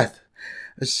non-existent breath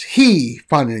as he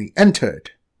finally entered.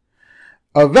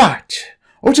 A rat,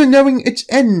 also nearing its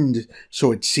end,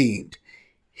 so it seemed.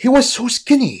 He was so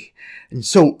skinny and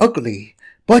so ugly,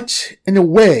 but in a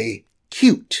way,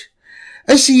 cute.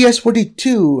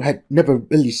 SCS-42 had never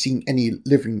really seen any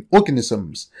living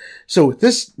organisms, so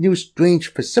this new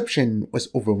strange perception was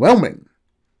overwhelming.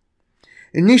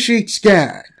 Initiate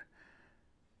scan.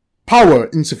 Power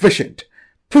insufficient.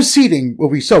 Proceeding will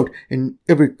result in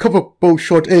irrecoverable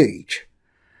short age.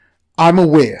 I'm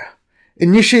aware.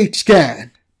 Initiate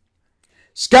scan.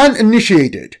 Scan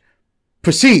initiated.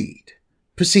 Proceed.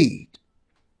 Proceed.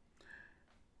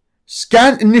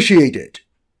 Scan initiated.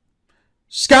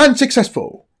 Scan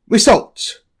successful.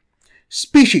 Results.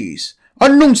 Species.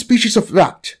 Unknown species of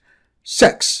rat.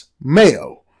 Sex.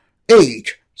 Male.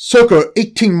 Age. Circa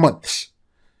 18 months.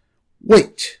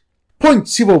 Weight.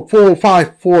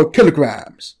 0.0454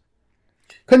 kilograms.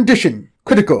 Condition.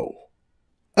 Critical.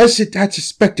 As it had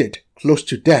suspected, close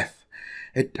to death.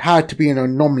 It had to be an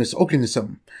anomalous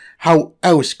organism. How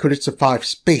else could it survive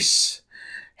space?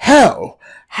 Hell!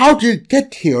 How did it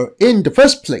get here in the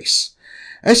first place?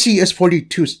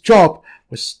 SCS-42's job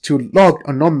was to log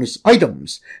anomalous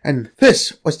items, and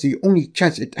this was the only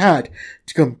chance it had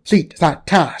to complete that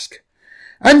task.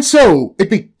 and so it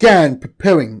began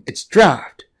preparing its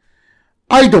draft.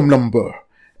 Item number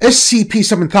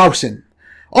SCP-7000.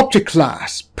 Object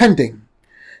class pending.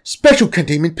 Special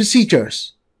containment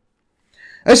procedures.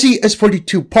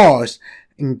 SCP-42 paused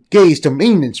and gazed the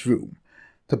maintenance room.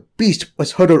 The beast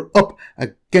was huddled up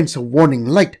against a warning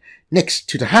light next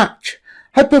to the hatch,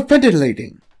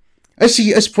 hyperventilating.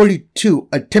 SCP-42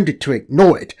 attempted to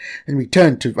ignore it and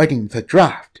returned to writing the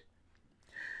draft.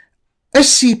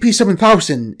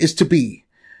 SCP-7000 is to be.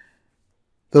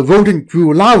 The rodent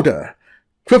grew louder,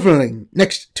 quivering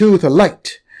next to the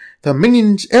light. The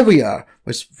minion's area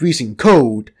was freezing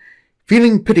cold.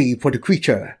 Feeling pity for the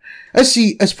creature,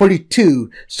 SCP-42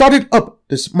 started up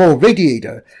the small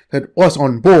radiator that was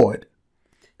on board,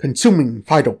 consuming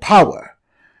vital power.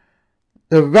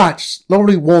 The rat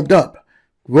slowly warmed up,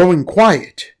 growing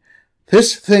quiet.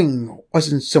 This thing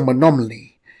wasn't some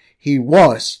anomaly. He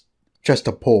was just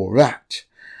a poor rat.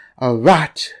 A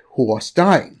rat who was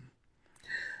dying.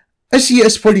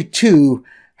 SCP-42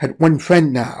 had one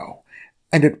friend now,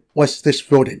 and it was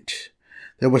this rodent.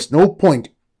 There was no point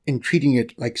in treating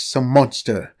it like some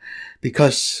monster,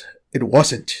 because it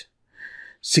wasn't.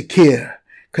 Secure,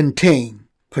 contain,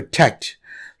 protect.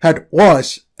 That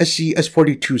was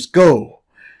SCP-42's goal.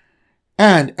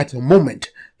 And at the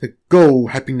moment, the goal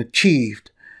had been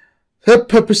achieved. The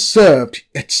purpose served,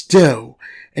 yet still,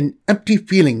 an empty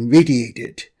feeling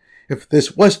radiated. If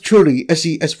this was truly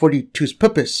SCP-42's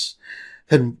purpose,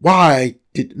 then why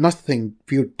did nothing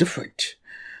feel different?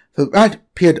 The rat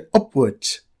peered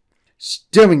upwards,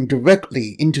 staring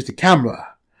directly into the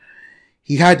camera.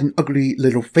 He had an ugly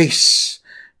little face,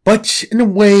 but in a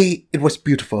way it was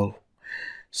beautiful.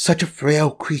 Such a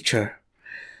frail creature,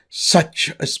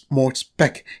 such a small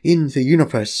speck in the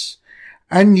universe,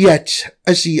 and yet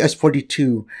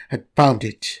SCP-42 had found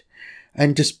it,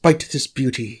 and despite this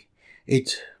beauty,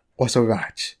 it was a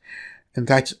rat, and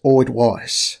that's all it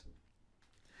was.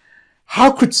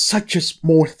 How could such a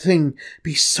small thing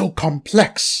be so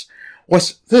complex?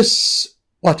 Was this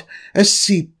what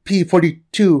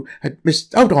SCP-42 had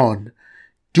missed out on?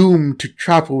 Doomed to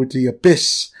travel the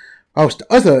abyss, whilst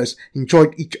others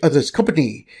enjoyed each other's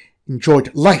company,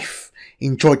 enjoyed life,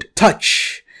 enjoyed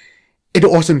touch. It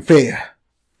wasn't fair.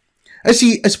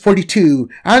 SCP-42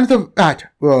 and the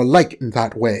rat were alike in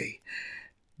that way.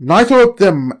 Neither of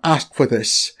them asked for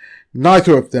this.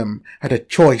 Neither of them had a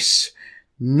choice.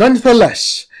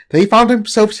 Nonetheless, they found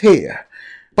themselves here.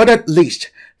 But at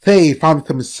least they found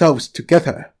themselves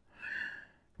together.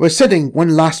 We're sending one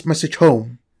last message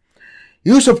home.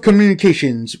 Use of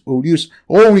communications will use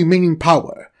all remaining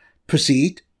power.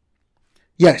 Proceed?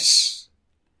 Yes.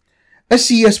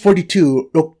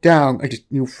 SCP-42 looked down at his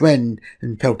new friend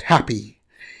and felt happy.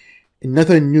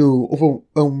 Another new,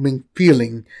 overwhelming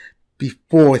feeling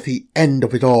before the end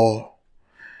of it all.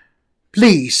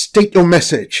 Please state your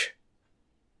message.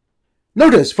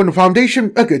 Notice from the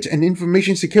Foundation Records and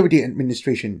Information Security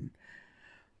Administration.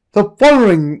 The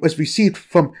following was received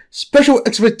from Special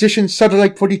Expedition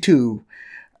Satellite 42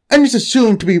 and is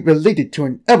assumed to be related to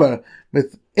an error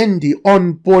within the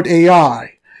onboard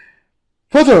AI.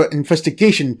 Further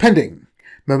investigation pending.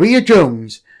 Maria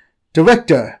Jones,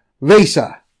 Director,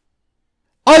 RACER.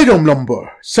 Item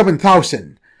number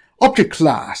 7000. Object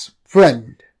class,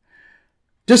 friend.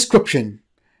 Description.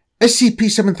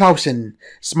 SCP-7000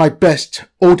 is my best,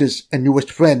 oldest, and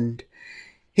newest friend.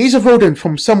 He's a rodent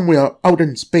from somewhere out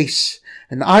in space,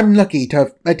 and I'm lucky to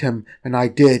have met him when I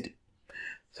did.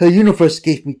 The universe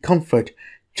gave me comfort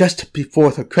just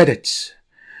before the credits.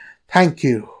 Thank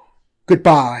you.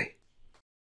 Goodbye.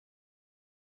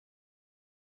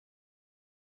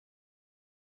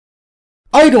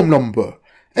 Item number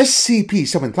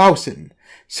SCP-7000.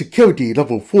 Security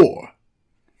Level 4.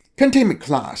 Containment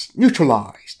class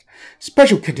neutralized.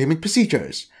 Special containment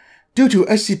procedures. Due to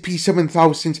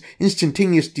SCP-7000's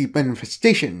instantaneous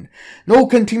demanifestation, no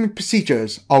containment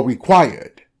procedures are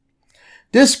required.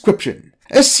 Description.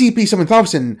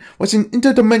 SCP-7000 was an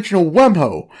interdimensional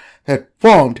wormhole that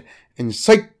formed in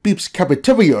Site Beep's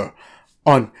cafeteria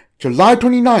on July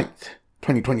 29th,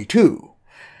 2022.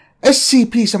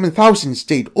 SCP-7000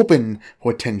 stayed open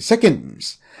for 10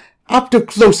 seconds. After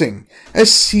closing,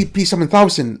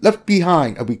 SCP-7000 left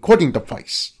behind a recording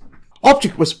device.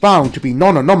 Object was found to be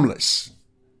non-anomalous.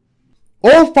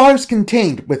 All files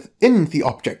contained within the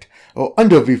object are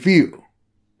under review.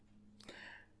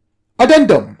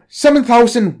 Addendum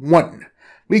 7001.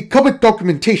 Recovered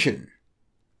documentation.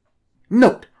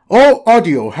 Note: all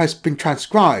audio has been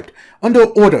transcribed under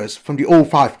orders from the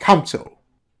O5 Council.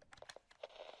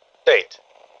 Date: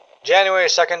 January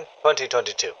 2nd,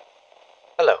 2022.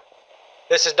 Hello.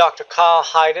 This is Dr. Carl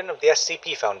Hayden of the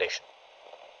SCP Foundation.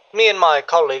 Me and my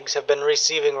colleagues have been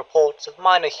receiving reports of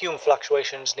minor Hume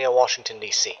fluctuations near Washington,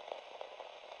 D.C.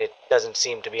 It doesn't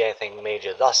seem to be anything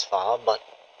major thus far, but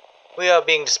we are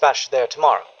being dispatched there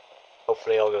tomorrow.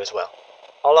 Hopefully all goes well.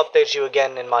 I'll update you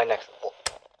again in my next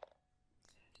report.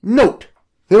 Note: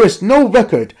 there is no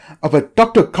record of a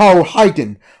Dr. Carl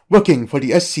Hayden working for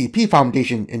the SCP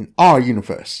Foundation in our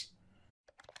universe.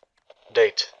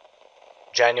 Date: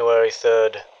 January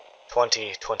 3rd,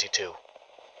 2022.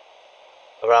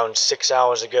 Around 6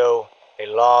 hours ago, a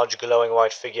large glowing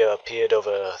white figure appeared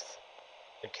over Earth.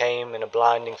 It came in a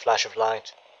blinding flash of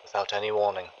light, without any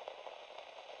warning.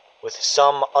 With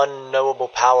some unknowable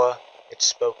power, it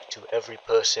spoke to every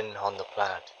person on the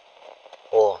planet.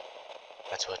 Or,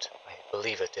 that's what I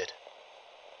believe it did.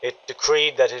 It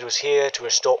decreed that it was here to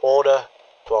restore order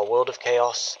to our world of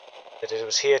chaos, that it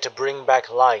was here to bring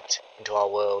back light into our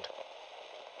world.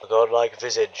 A godlike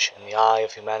visage in the eye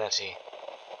of humanity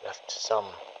left some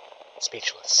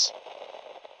speechless.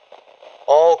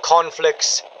 All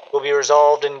conflicts will be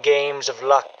resolved in games of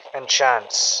luck and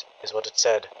chance, is what it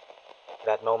said. At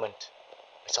that moment,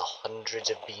 I saw hundreds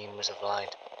of beams of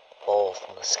light fall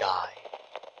from the sky.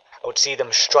 I would see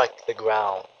them strike the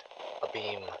ground. A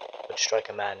beam would strike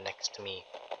a man next to me,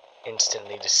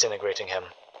 instantly disintegrating him.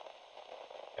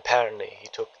 Apparently, he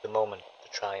took the moment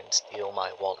to try and steal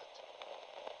my wallet.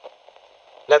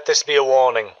 Let this be a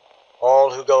warning.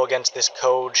 All who go against this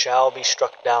code shall be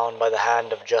struck down by the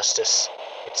hand of justice.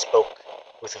 It spoke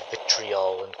with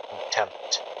vitriol and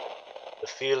contempt. The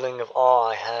feeling of awe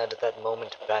I had at that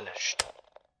moment vanished,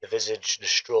 the visage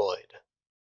destroyed,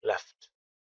 left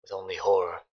with only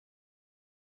horror.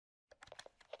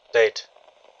 Date: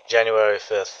 January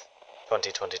 5th,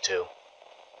 2022.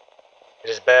 It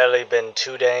has barely been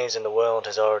 2 days and the world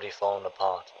has already fallen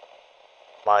apart.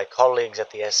 My colleagues at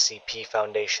the SCP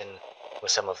Foundation were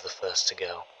some of the first to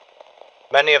go.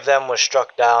 Many of them were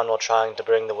struck down while trying to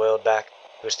bring the world back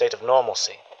to a state of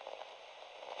normalcy.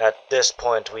 At this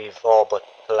point, we've all but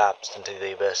collapsed into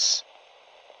the abyss.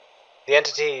 The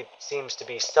entity seems to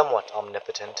be somewhat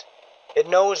omnipotent. It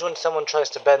knows when someone tries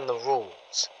to bend the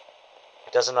rules.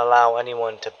 It doesn't allow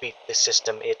anyone to beat the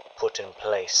system it put in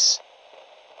place.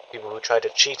 People who tried to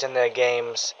cheat in their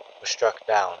games were struck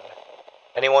down.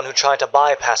 Anyone who tried to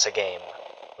bypass a game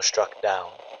was struck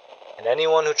down. And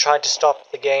anyone who tried to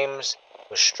stop the games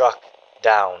was struck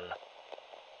down.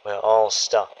 We're all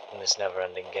stuck in this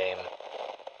never-ending game.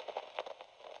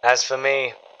 As for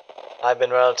me, I've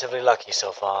been relatively lucky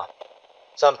so far.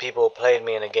 Some people played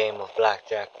me in a game of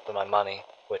blackjack for my money,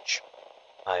 which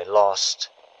I lost.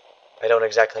 I don't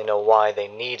exactly know why they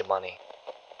need money.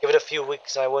 Give it a few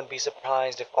weeks and I wouldn't be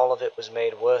surprised if all of it was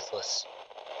made worthless.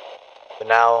 For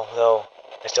now, though,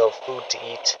 I still have food to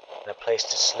eat and a place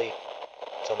to sleep,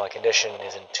 so my condition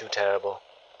isn't too terrible.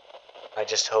 I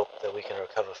just hope that we can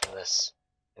recover from this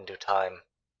in due time.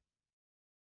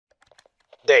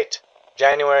 Date: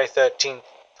 January 13th,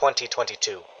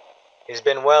 2022. It has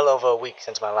been well over a week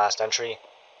since my last entry,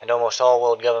 and almost all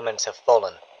world governments have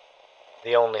fallen.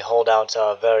 The only holdouts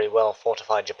are very well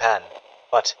fortified Japan,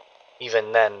 but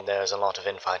even then there is a lot of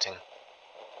infighting.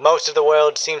 Most of the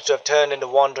world seems to have turned into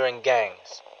wandering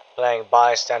gangs, playing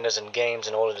bystanders in games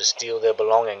in order to steal their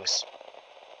belongings.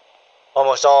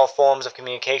 Almost all forms of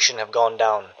communication have gone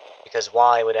down, because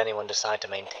why would anyone decide to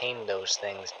maintain those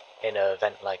things in an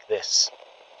event like this?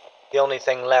 The only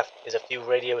thing left is a few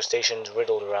radio stations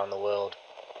riddled around the world.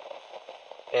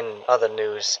 In other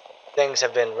news, things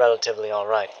have been relatively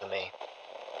alright for me.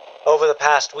 Over the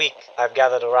past week, I've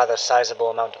gathered a rather sizable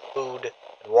amount of food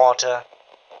and water,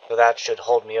 so that should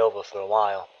hold me over for a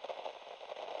while.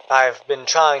 I've been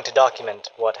trying to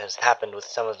document what has happened with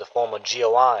some of the former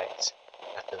GOIs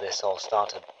after this all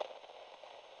started.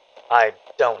 I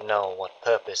don't know what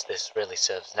purpose this really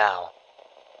serves now,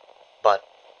 but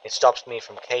it stops me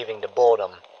from caving to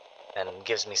boredom and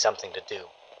gives me something to do.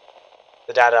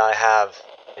 The data I have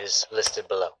is listed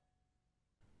below.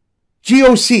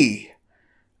 GOC.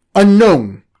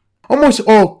 Unknown. Almost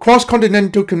all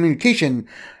cross-continental communication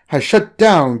has shut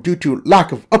down due to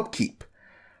lack of upkeep.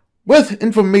 With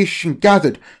information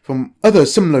gathered from other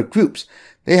similar groups,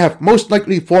 they have most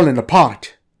likely fallen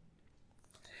apart.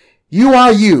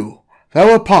 UIU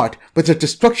fell apart with the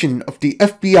destruction of the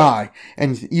FBI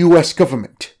and US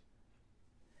government.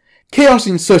 Chaos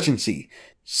Insurgency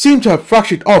seemed to have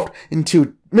fractured off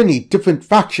into many different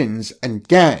factions and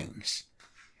gangs.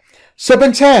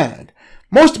 Serpentine.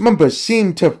 Most members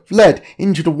seem to have fled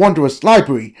into the Wanderer's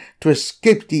Library to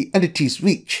escape the entity's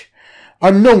reach.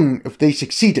 Unknown if they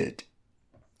succeeded.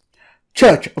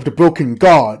 Church of the Broken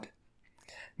God.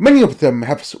 Many of them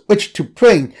have switched to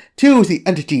praying to the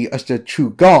entity as their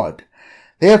true god.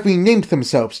 they have renamed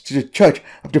themselves to the Church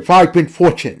of the Vibrant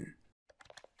Fortune.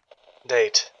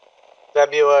 Date: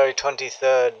 February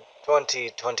 23rd,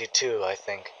 2022, I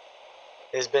think.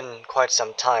 It has been quite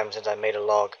some time since I made a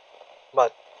log,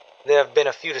 but there have been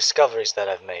a few discoveries that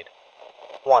I've made.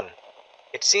 1.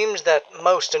 It seems that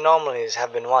most anomalies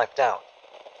have been wiped out.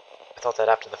 I thought that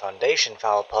after the Foundation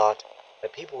fell apart,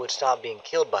 that people would stop being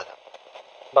killed by them.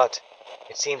 But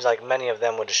it seems like many of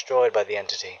them were destroyed by the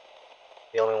entity.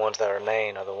 The only ones that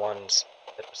remain are the ones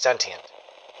that were sentient.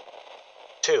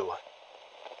 2.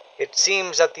 It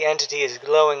seems that the entity is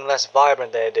glowing less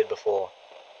vibrant than it did before.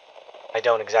 I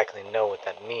don't exactly know what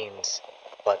that means,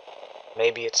 but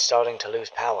maybe it's starting to lose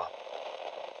power.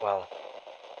 Well,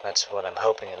 that's what I'm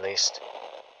hoping at least.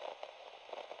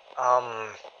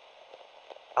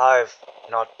 I've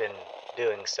not been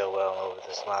doing so well over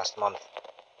this last month.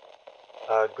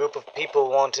 A group of people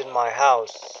wanted my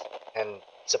house and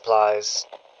supplies,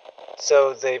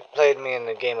 so they played me in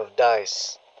a game of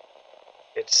dice.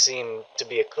 It seemed to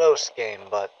be a close game,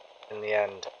 but in the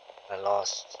end, I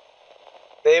lost.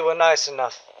 They were nice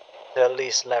enough to at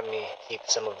least let me keep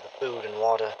some of the food and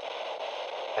water.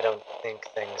 I don't think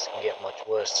things can get much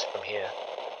worse from here.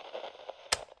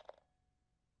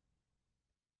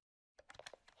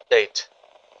 Date: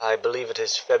 I believe it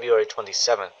is February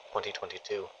 27th,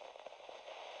 2022.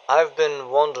 I've been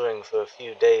wandering for a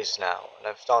few days now, and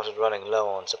I've started running low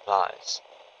on supplies.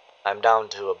 I'm down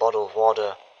to a bottle of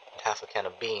water and half a can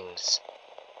of beans.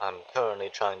 I'm currently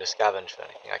trying to scavenge for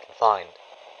anything I can find.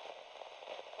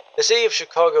 The city of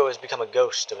Chicago has become a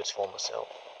ghost of its former self.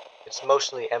 It's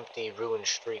mostly empty, ruined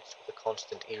streets with a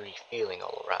constant eerie feeling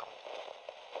all around.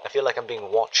 I feel like I'm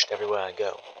being watched everywhere I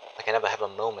go, like I never have a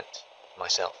moment for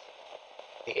myself.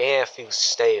 The air feels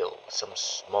stale, with some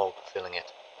smog filling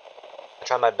it. I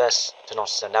try my best to not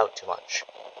stand out too much,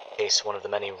 in case one of the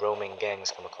many roaming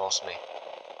gangs come across me.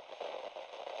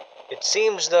 It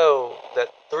seems, though,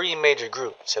 that 3 major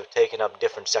groups have taken up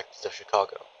different sectors of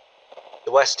Chicago.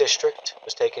 The West District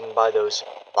was taken by those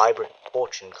vibrant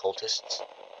fortune cultists.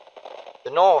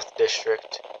 The North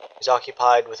District is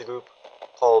occupied with a group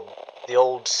called the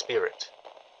Old Spirit.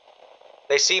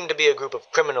 They seem to be a group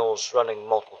of criminals running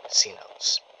multiple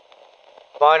casinos.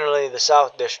 Finally, the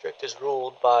South District is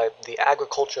ruled by the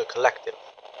Agriculture Collective,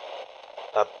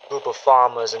 a group of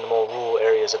farmers in the more rural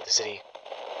areas of the city.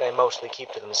 They mostly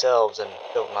keep to themselves and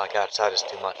don't like outsiders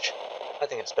too much. I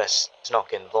think it's best to not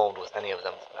get involved with any of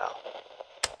them for now.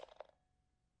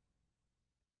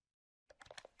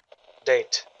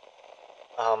 Date: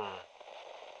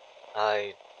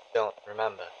 I don't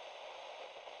remember.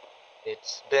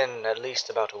 It's been at least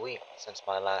about a week since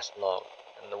my last log,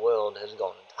 and the world has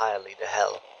gone entirely to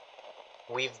hell.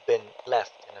 We've been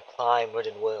left in a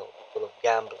crime-ridden world full of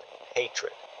gambling and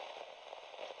hatred.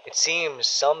 It seems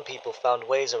some people found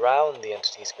ways around the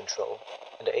entity's control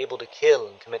and are able to kill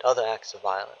and commit other acts of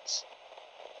violence.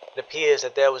 It appears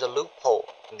that there was a loophole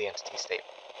in the entity's statement.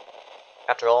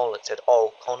 After all, it said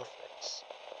all conflicts.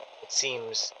 It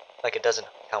seems like it doesn't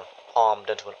count harm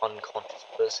done to an unconscious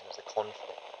person as a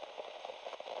conflict.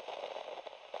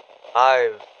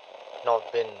 I've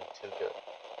not been too good.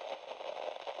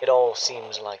 It all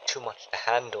seems like too much to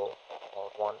handle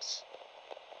all at once.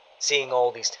 Seeing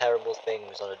all these terrible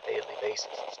things on a daily basis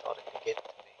is starting to get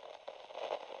to me.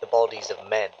 The bodies of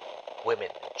men, women,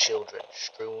 and children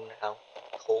strewn out in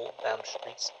the cold, damp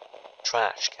streets,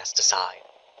 trash cast aside.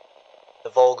 The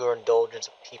vulgar indulgence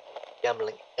of people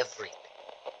gambling everything,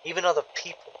 even other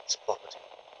people, as property.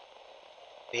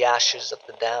 The ashes of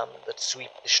the damned that sweep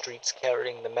the streets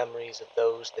carrying the memories of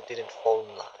those that didn't fall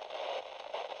in line.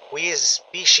 We as a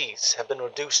species have been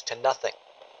reduced to nothing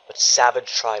but savage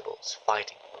tribals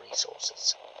fighting for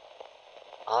resources.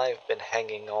 I've been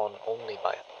hanging on only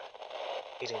by a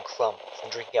thread, eating crumbs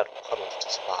and drinking out of puddles to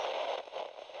survive.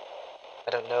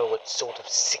 I don't know what sort of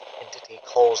sick entity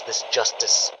calls this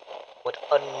justice, what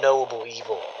unknowable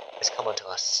evil has come unto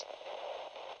us,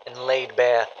 and laid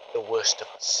bare the worst of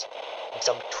us, in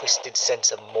some twisted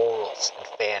sense of morals and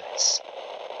fairness.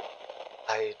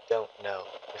 I don't know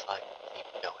if I can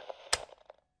keep going.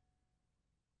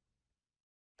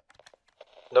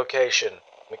 Location: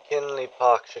 McKinley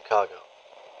Park, Chicago.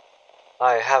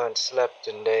 I haven't slept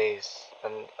in days,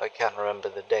 and I can't remember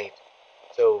the date,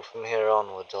 so from here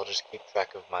onwards I'll just keep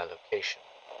track of my location.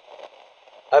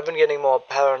 I've been getting more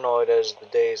paranoid as the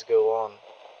days go on.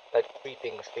 That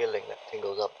creeping feeling that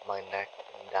tingles up my neck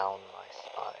and down my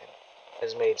spine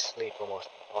has made sleep almost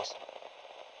impossible.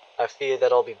 I fear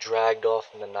that I'll be dragged off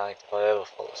in the night if I ever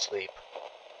fall asleep.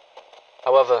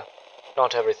 However,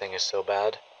 not everything is so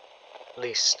bad. At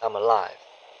least I'm alive.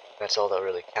 That's all that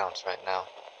really counts right now.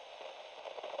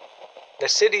 The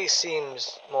city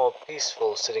seems more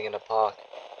peaceful sitting in a park.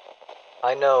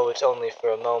 I know it's only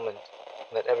for a moment,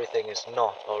 and that everything is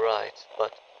not alright,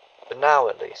 but for now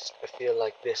at least, I feel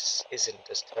like this isn't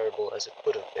as terrible as it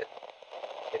could have been.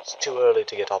 It's too early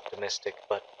to get optimistic,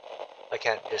 but I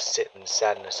can't just sit in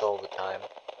sadness all the time.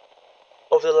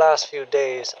 Over the last few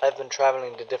days, I've been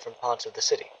traveling to different parts of the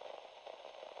city.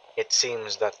 It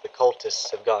seems that the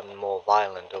cultists have gotten more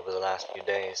violent over the last few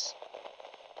days.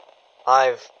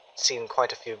 I've seen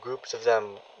quite a few groups of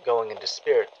them going into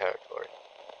spirit territory.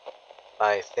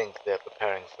 I think they're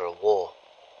preparing for a war.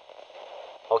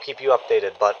 I'll keep you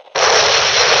updated, but...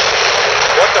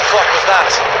 What the fuck was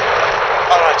that?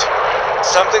 Alright,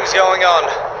 something's going on.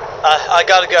 I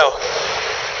gotta go.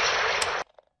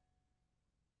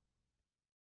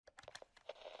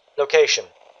 Location: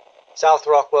 South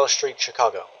Rockwell Street,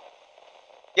 Chicago.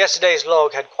 Yesterday's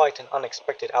log had quite an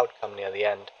unexpected outcome near the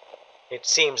end. It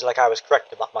seems like I was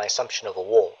correct about my assumption of a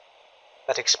war.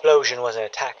 That explosion was an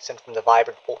attack sent from the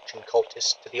Vibrant Fortune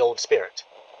cultists to the Old Spirit,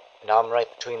 and I'm right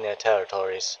between their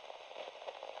territories.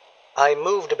 I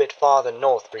moved a bit farther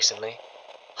north recently,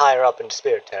 higher up into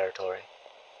Spirit territory.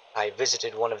 I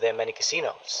visited one of their many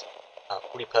casinos, a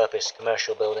repurposed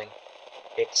commercial building.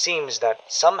 It seems that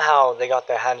somehow they got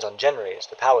their hands on generators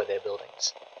to power their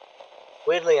buildings.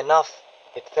 Weirdly enough,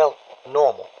 it felt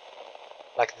normal,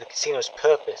 like the casino's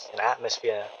purpose and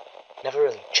atmosphere never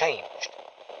really changed.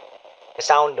 The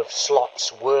sound of slots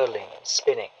whirling and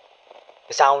spinning,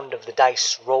 the sound of the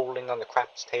dice rolling on the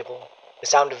craps table, the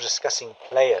sound of discussing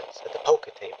players at the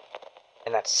poker table,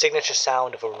 and that signature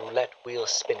sound of a roulette wheel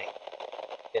spinning.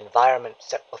 The environment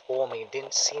set before me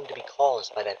didn't seem to be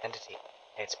caused by that entity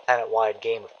and its planet-wide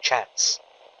game of chance.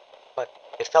 But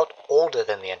it felt older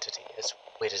than the entity, as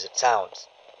weird as it sounds.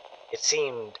 It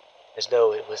seemed as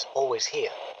though it was always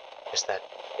here, just that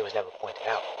it was never pointed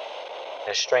out.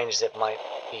 As strange as it might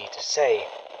be to say,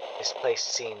 this place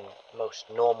seemed most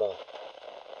normal,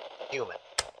 human.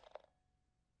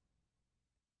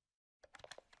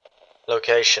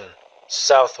 Location: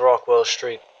 South Rockwell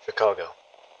Street, Chicago.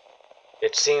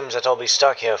 It seems that I'll be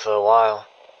stuck here for a while.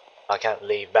 I can't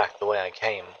leave back the way I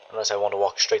came, unless I want to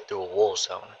walk straight through a war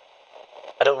zone.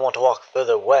 I don't want to walk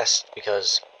further west,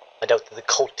 because I doubt that the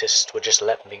cultists would just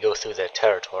let me go through their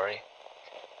territory.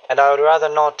 And I would rather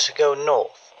not go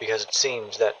north, because it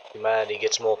seems that humanity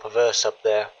gets more perverse up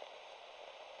there.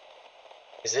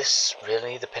 Is this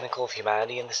really the pinnacle of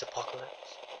humanity in this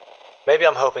apocalypse? Maybe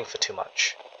I'm hoping for too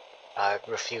much. I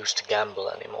refuse to gamble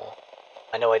anymore.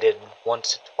 I know I did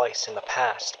once or twice in the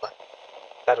past, but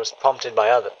that was prompted by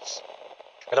others.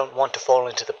 I don't want to fall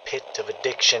into the pit of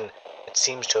addiction that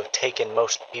seems to have taken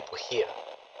most people here.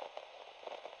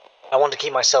 I want to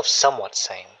keep myself somewhat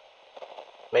sane.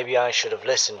 Maybe I should have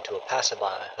listened to a passerby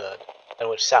I heard and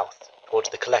went south towards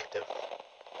the collective.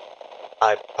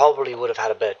 I probably would have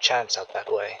had a better chance out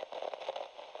that way.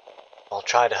 I'll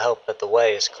try to hope that the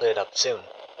way is cleared up soon.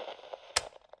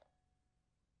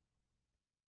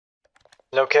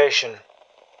 Location: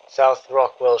 South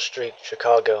Rockwell Street,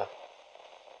 Chicago.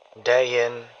 Day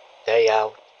in, day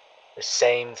out, the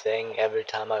same thing every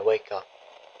time I wake up.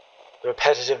 The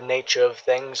repetitive nature of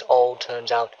things all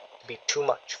turns out to be too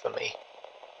much for me.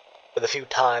 For the few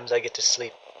times I get to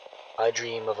sleep, I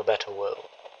dream of a better world.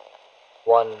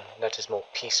 One that is more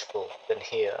peaceful than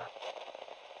here.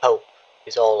 Hope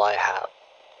is all I have,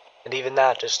 and even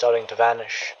that is starting to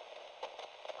vanish.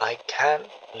 I can't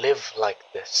live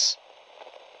like this.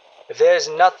 If there is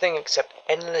nothing except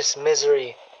endless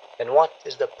misery, then what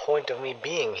is the point of me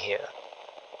being here?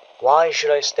 Why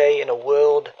should I stay in a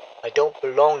world I don't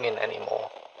belong in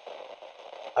anymore?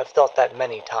 I've thought that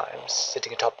many times,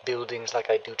 sitting atop buildings like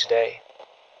I do today.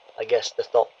 I guess the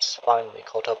thoughts finally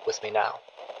caught up with me now.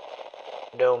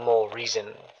 No more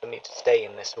reason for me to stay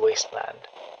in this wasteland.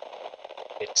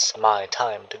 It's my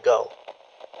time to go.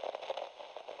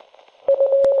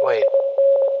 Wait.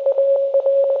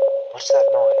 What's that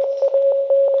noise?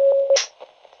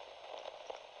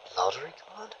 Lottery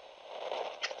card?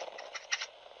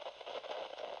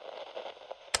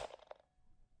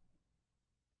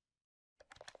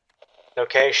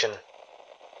 Location: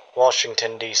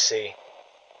 Washington, D.C.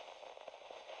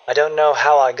 I don't know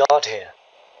how I got here.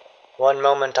 One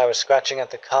moment I was scratching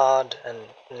at the card, and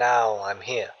now I'm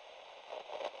here.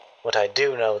 What I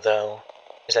do know, though,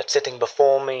 is that sitting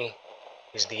before me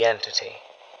is the entity.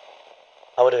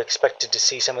 I would have expected to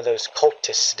see some of those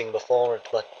cultists sitting before it,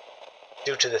 but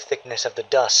due to the thickness of the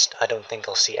dust, I don't think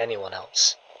I'll see anyone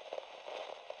else.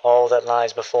 All that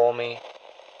lies before me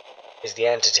is the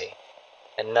entity,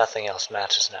 and nothing else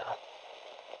matters now.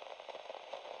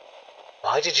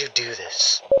 Why did you do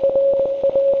this?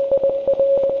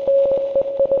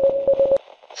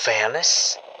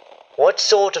 Fairness? What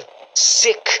sort of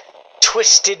sick,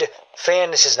 twisted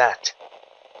fairness is that?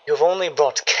 You have only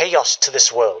brought chaos to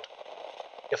this world.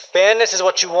 If fairness is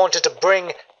what you wanted to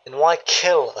bring, then why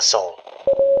kill us all?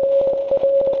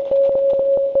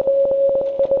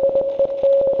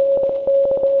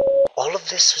 All of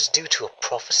this was due to a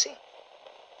prophecy?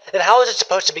 Then how is it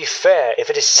supposed to be fair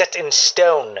if it is set in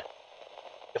stone?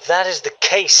 If that is the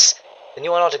case, then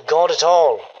you are not a god at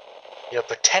all. You're a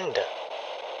pretender.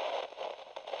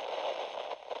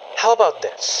 How about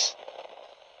this?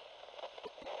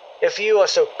 If you are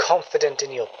so confident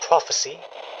in your prophecy,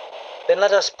 then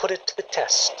let us put it to the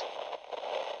test.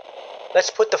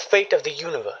 Let's put the fate of the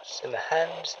universe in the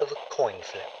hands of a coin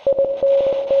flip.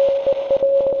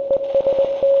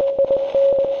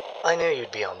 I knew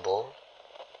you'd be on board.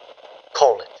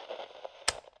 Call it.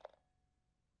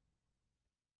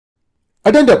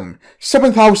 Addendum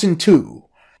 7002.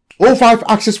 O5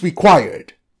 access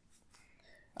required.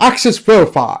 Access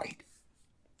verified.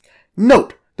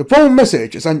 Note: the phone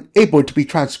message is unable to be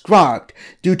transcribed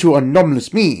due to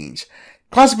anomalous means.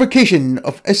 Classification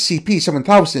of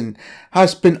SCP-7000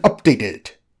 has been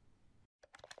updated.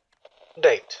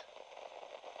 Date: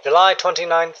 July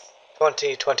 29th,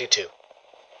 2022.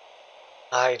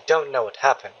 I don't know what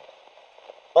happened.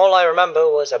 All I remember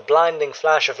was a blinding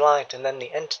flash of light, and then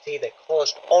the entity that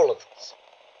caused all of this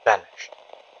vanished.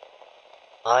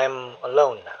 I'm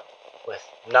alone now, with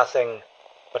nothing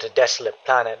but a desolate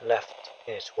planet left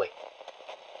in its wake.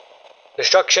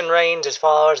 Destruction reigns as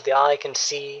far as the eye can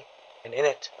see, and in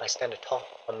it I stand atop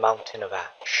a mountain of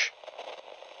ash.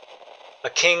 A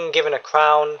king given a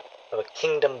crown of a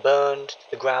kingdom burned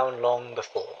to the ground long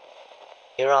before.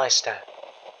 Here I stand,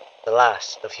 the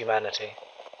last of humanity.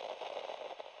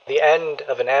 The end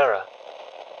of an era.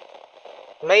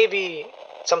 Maybe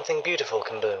something beautiful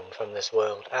can bloom from this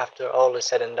world after all is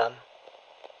said and done.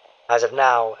 As of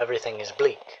now, everything is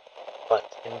bleak, but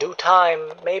in due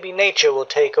time, maybe nature will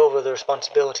take over the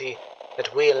responsibility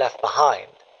that we left behind.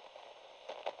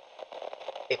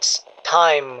 It's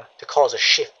time to cause a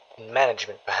shift in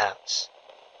management, perhaps.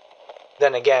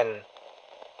 Then again,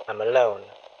 I'm alone,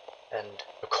 and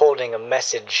recording a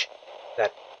message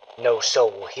that no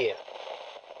soul will hear.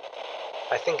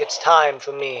 I think it's time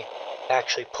for me to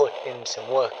actually put in some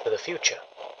work for the future.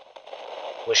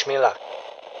 Wish me luck.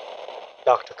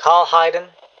 Dr. Carl Hayden,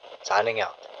 signing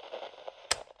out.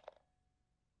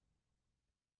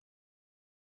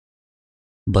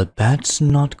 But that's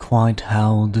not quite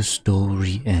how the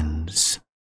story ends.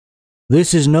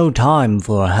 This is no time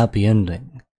for a happy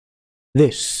ending.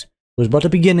 This was but a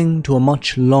beginning to a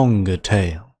much longer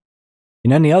tale.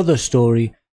 In any other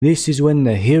story, this is when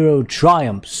the hero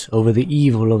triumphs over the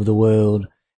evil of the world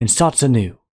and starts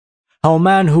anew. How a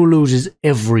man who loses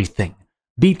everything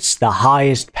beats the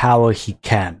highest power he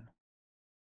can.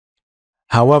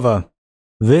 However,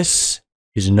 this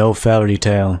is no fairy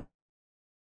tale.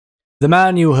 The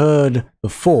man you heard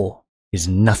before is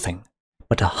nothing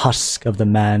but a husk of the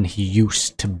man he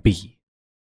used to be.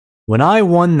 When I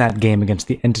won that game against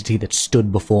the entity that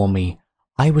stood before me,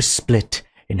 I was split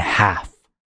in half.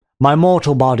 My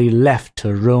mortal body left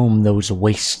to roam those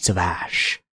wastes of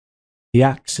ash. The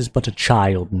axe is but a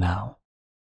child now.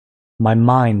 My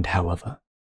mind, however,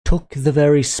 took the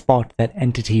very spot that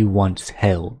entity once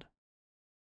held.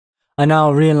 I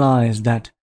now realize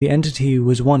that the entity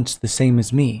was once the same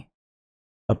as me,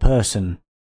 a person.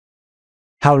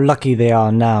 How lucky they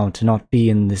are now to not be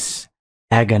in this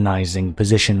agonizing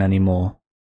position anymore.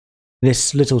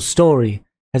 This little story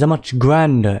has a much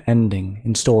grander ending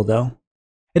in store, though.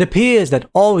 It appears that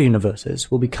all universes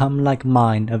will become like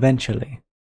mine eventually.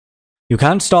 You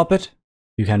can't stop it,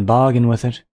 you can bargain with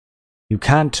it, you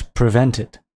can't prevent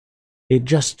it. It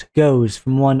just goes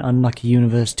from one unlucky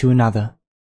universe to another.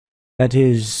 That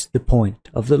is the point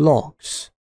of the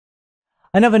logs.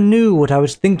 I never knew what I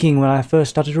was thinking when I first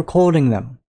started recording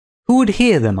them. Who would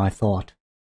hear them, I thought.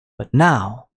 But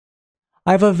now,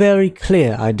 I have a very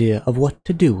clear idea of what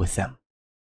to do with them.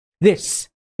 This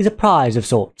is a prize of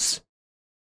sorts.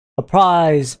 A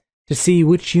prize to see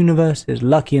which universe is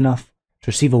lucky enough to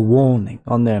receive a warning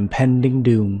on their impending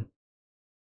doom.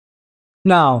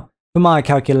 Now, for my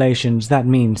calculations, that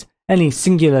means any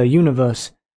singular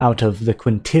universe out of the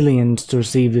quintillions to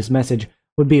receive this message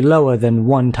would be lower than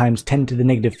 1 times 10 to the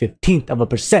negative 15th of a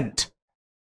percent.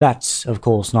 That's, of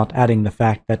course, not adding the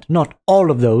fact that not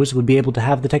all of those would be able to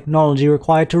have the technology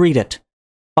required to read it.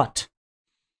 But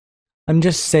I'm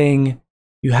just saying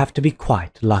you have to be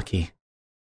quite lucky.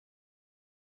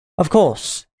 Of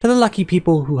course, to the lucky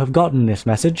people who have gotten this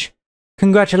message,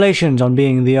 congratulations on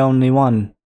being the only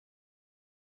one.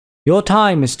 Your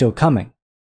time is still coming.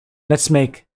 Let's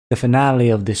make the finale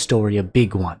of this story a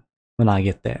big one when I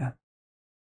get there.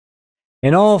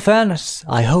 In all fairness,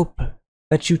 I hope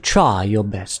that you try your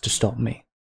best to stop me,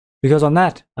 because on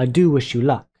that I do wish you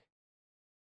luck.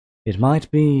 It might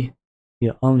be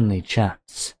your only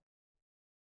chance.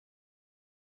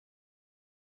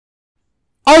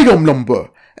 Item number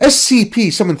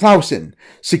SCP-7000,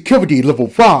 Security Level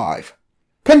 5.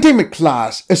 Containment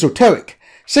Class Esoteric.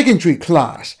 Secondary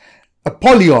Class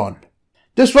Apollyon.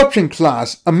 Disruption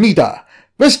Class Amida.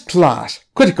 Risk Class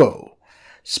Critical.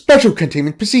 Special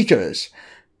Containment Procedures.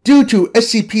 Due to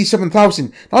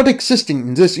SCP-7000 not existing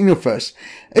in this universe,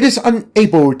 it is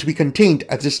unable to be contained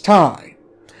at this time.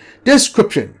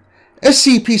 Description: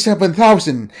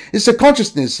 SCP-7000 is the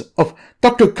consciousness of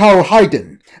Dr. Carl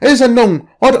Hayden. It is unknown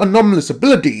what anomalous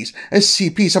abilities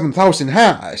SCP-7000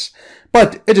 has,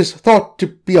 but it is thought to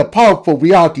be a powerful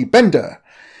reality bender.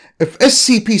 If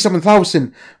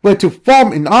SCP-7000 were to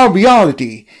form in our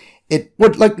reality, it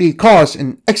would likely cause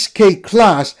an XK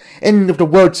class end of the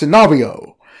world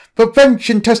scenario.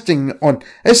 Prevention testing on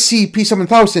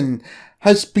SCP-7000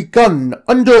 has begun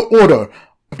under order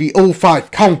of the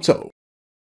O5 Council.